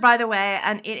picture, by the way,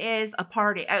 and it is a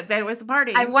party. There was a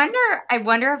party. I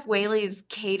wonder if Whaley's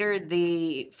catered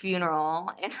the funeral.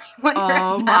 And I wonder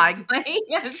if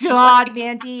my God,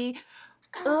 Mandy.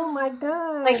 Oh my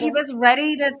God. Like, he was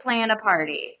ready to plan a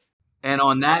party. And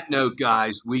on that note,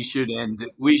 guys, we should end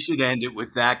it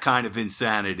with that kind of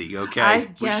insanity, okay?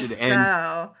 We should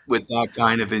end with that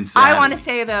kind of insanity. I want to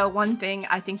say, though, one thing.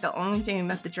 I think the only thing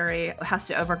that the jury has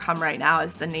to overcome right now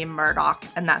is the name Murdaugh,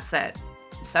 and that's it.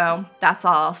 So that's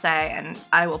all I'll say, and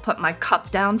I will put my cup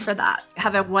down for that.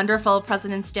 Have a wonderful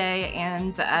President's Day,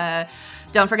 and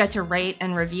don't forget to rate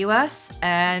and review us,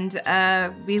 and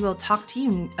we will talk to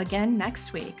you again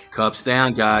next week. Cups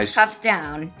down, guys. Cups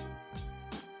down.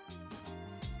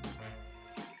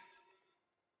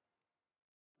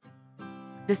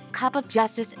 This Cup of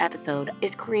Justice episode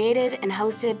is created and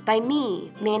hosted by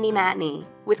me, Mandy Matney,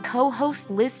 with co-host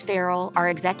Liz Farrell, our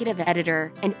executive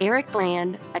editor, and Eric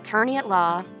Bland, attorney at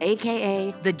law,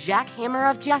 aka the Jackhammer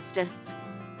of Justice.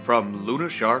 From Luna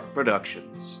Shark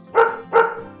Productions.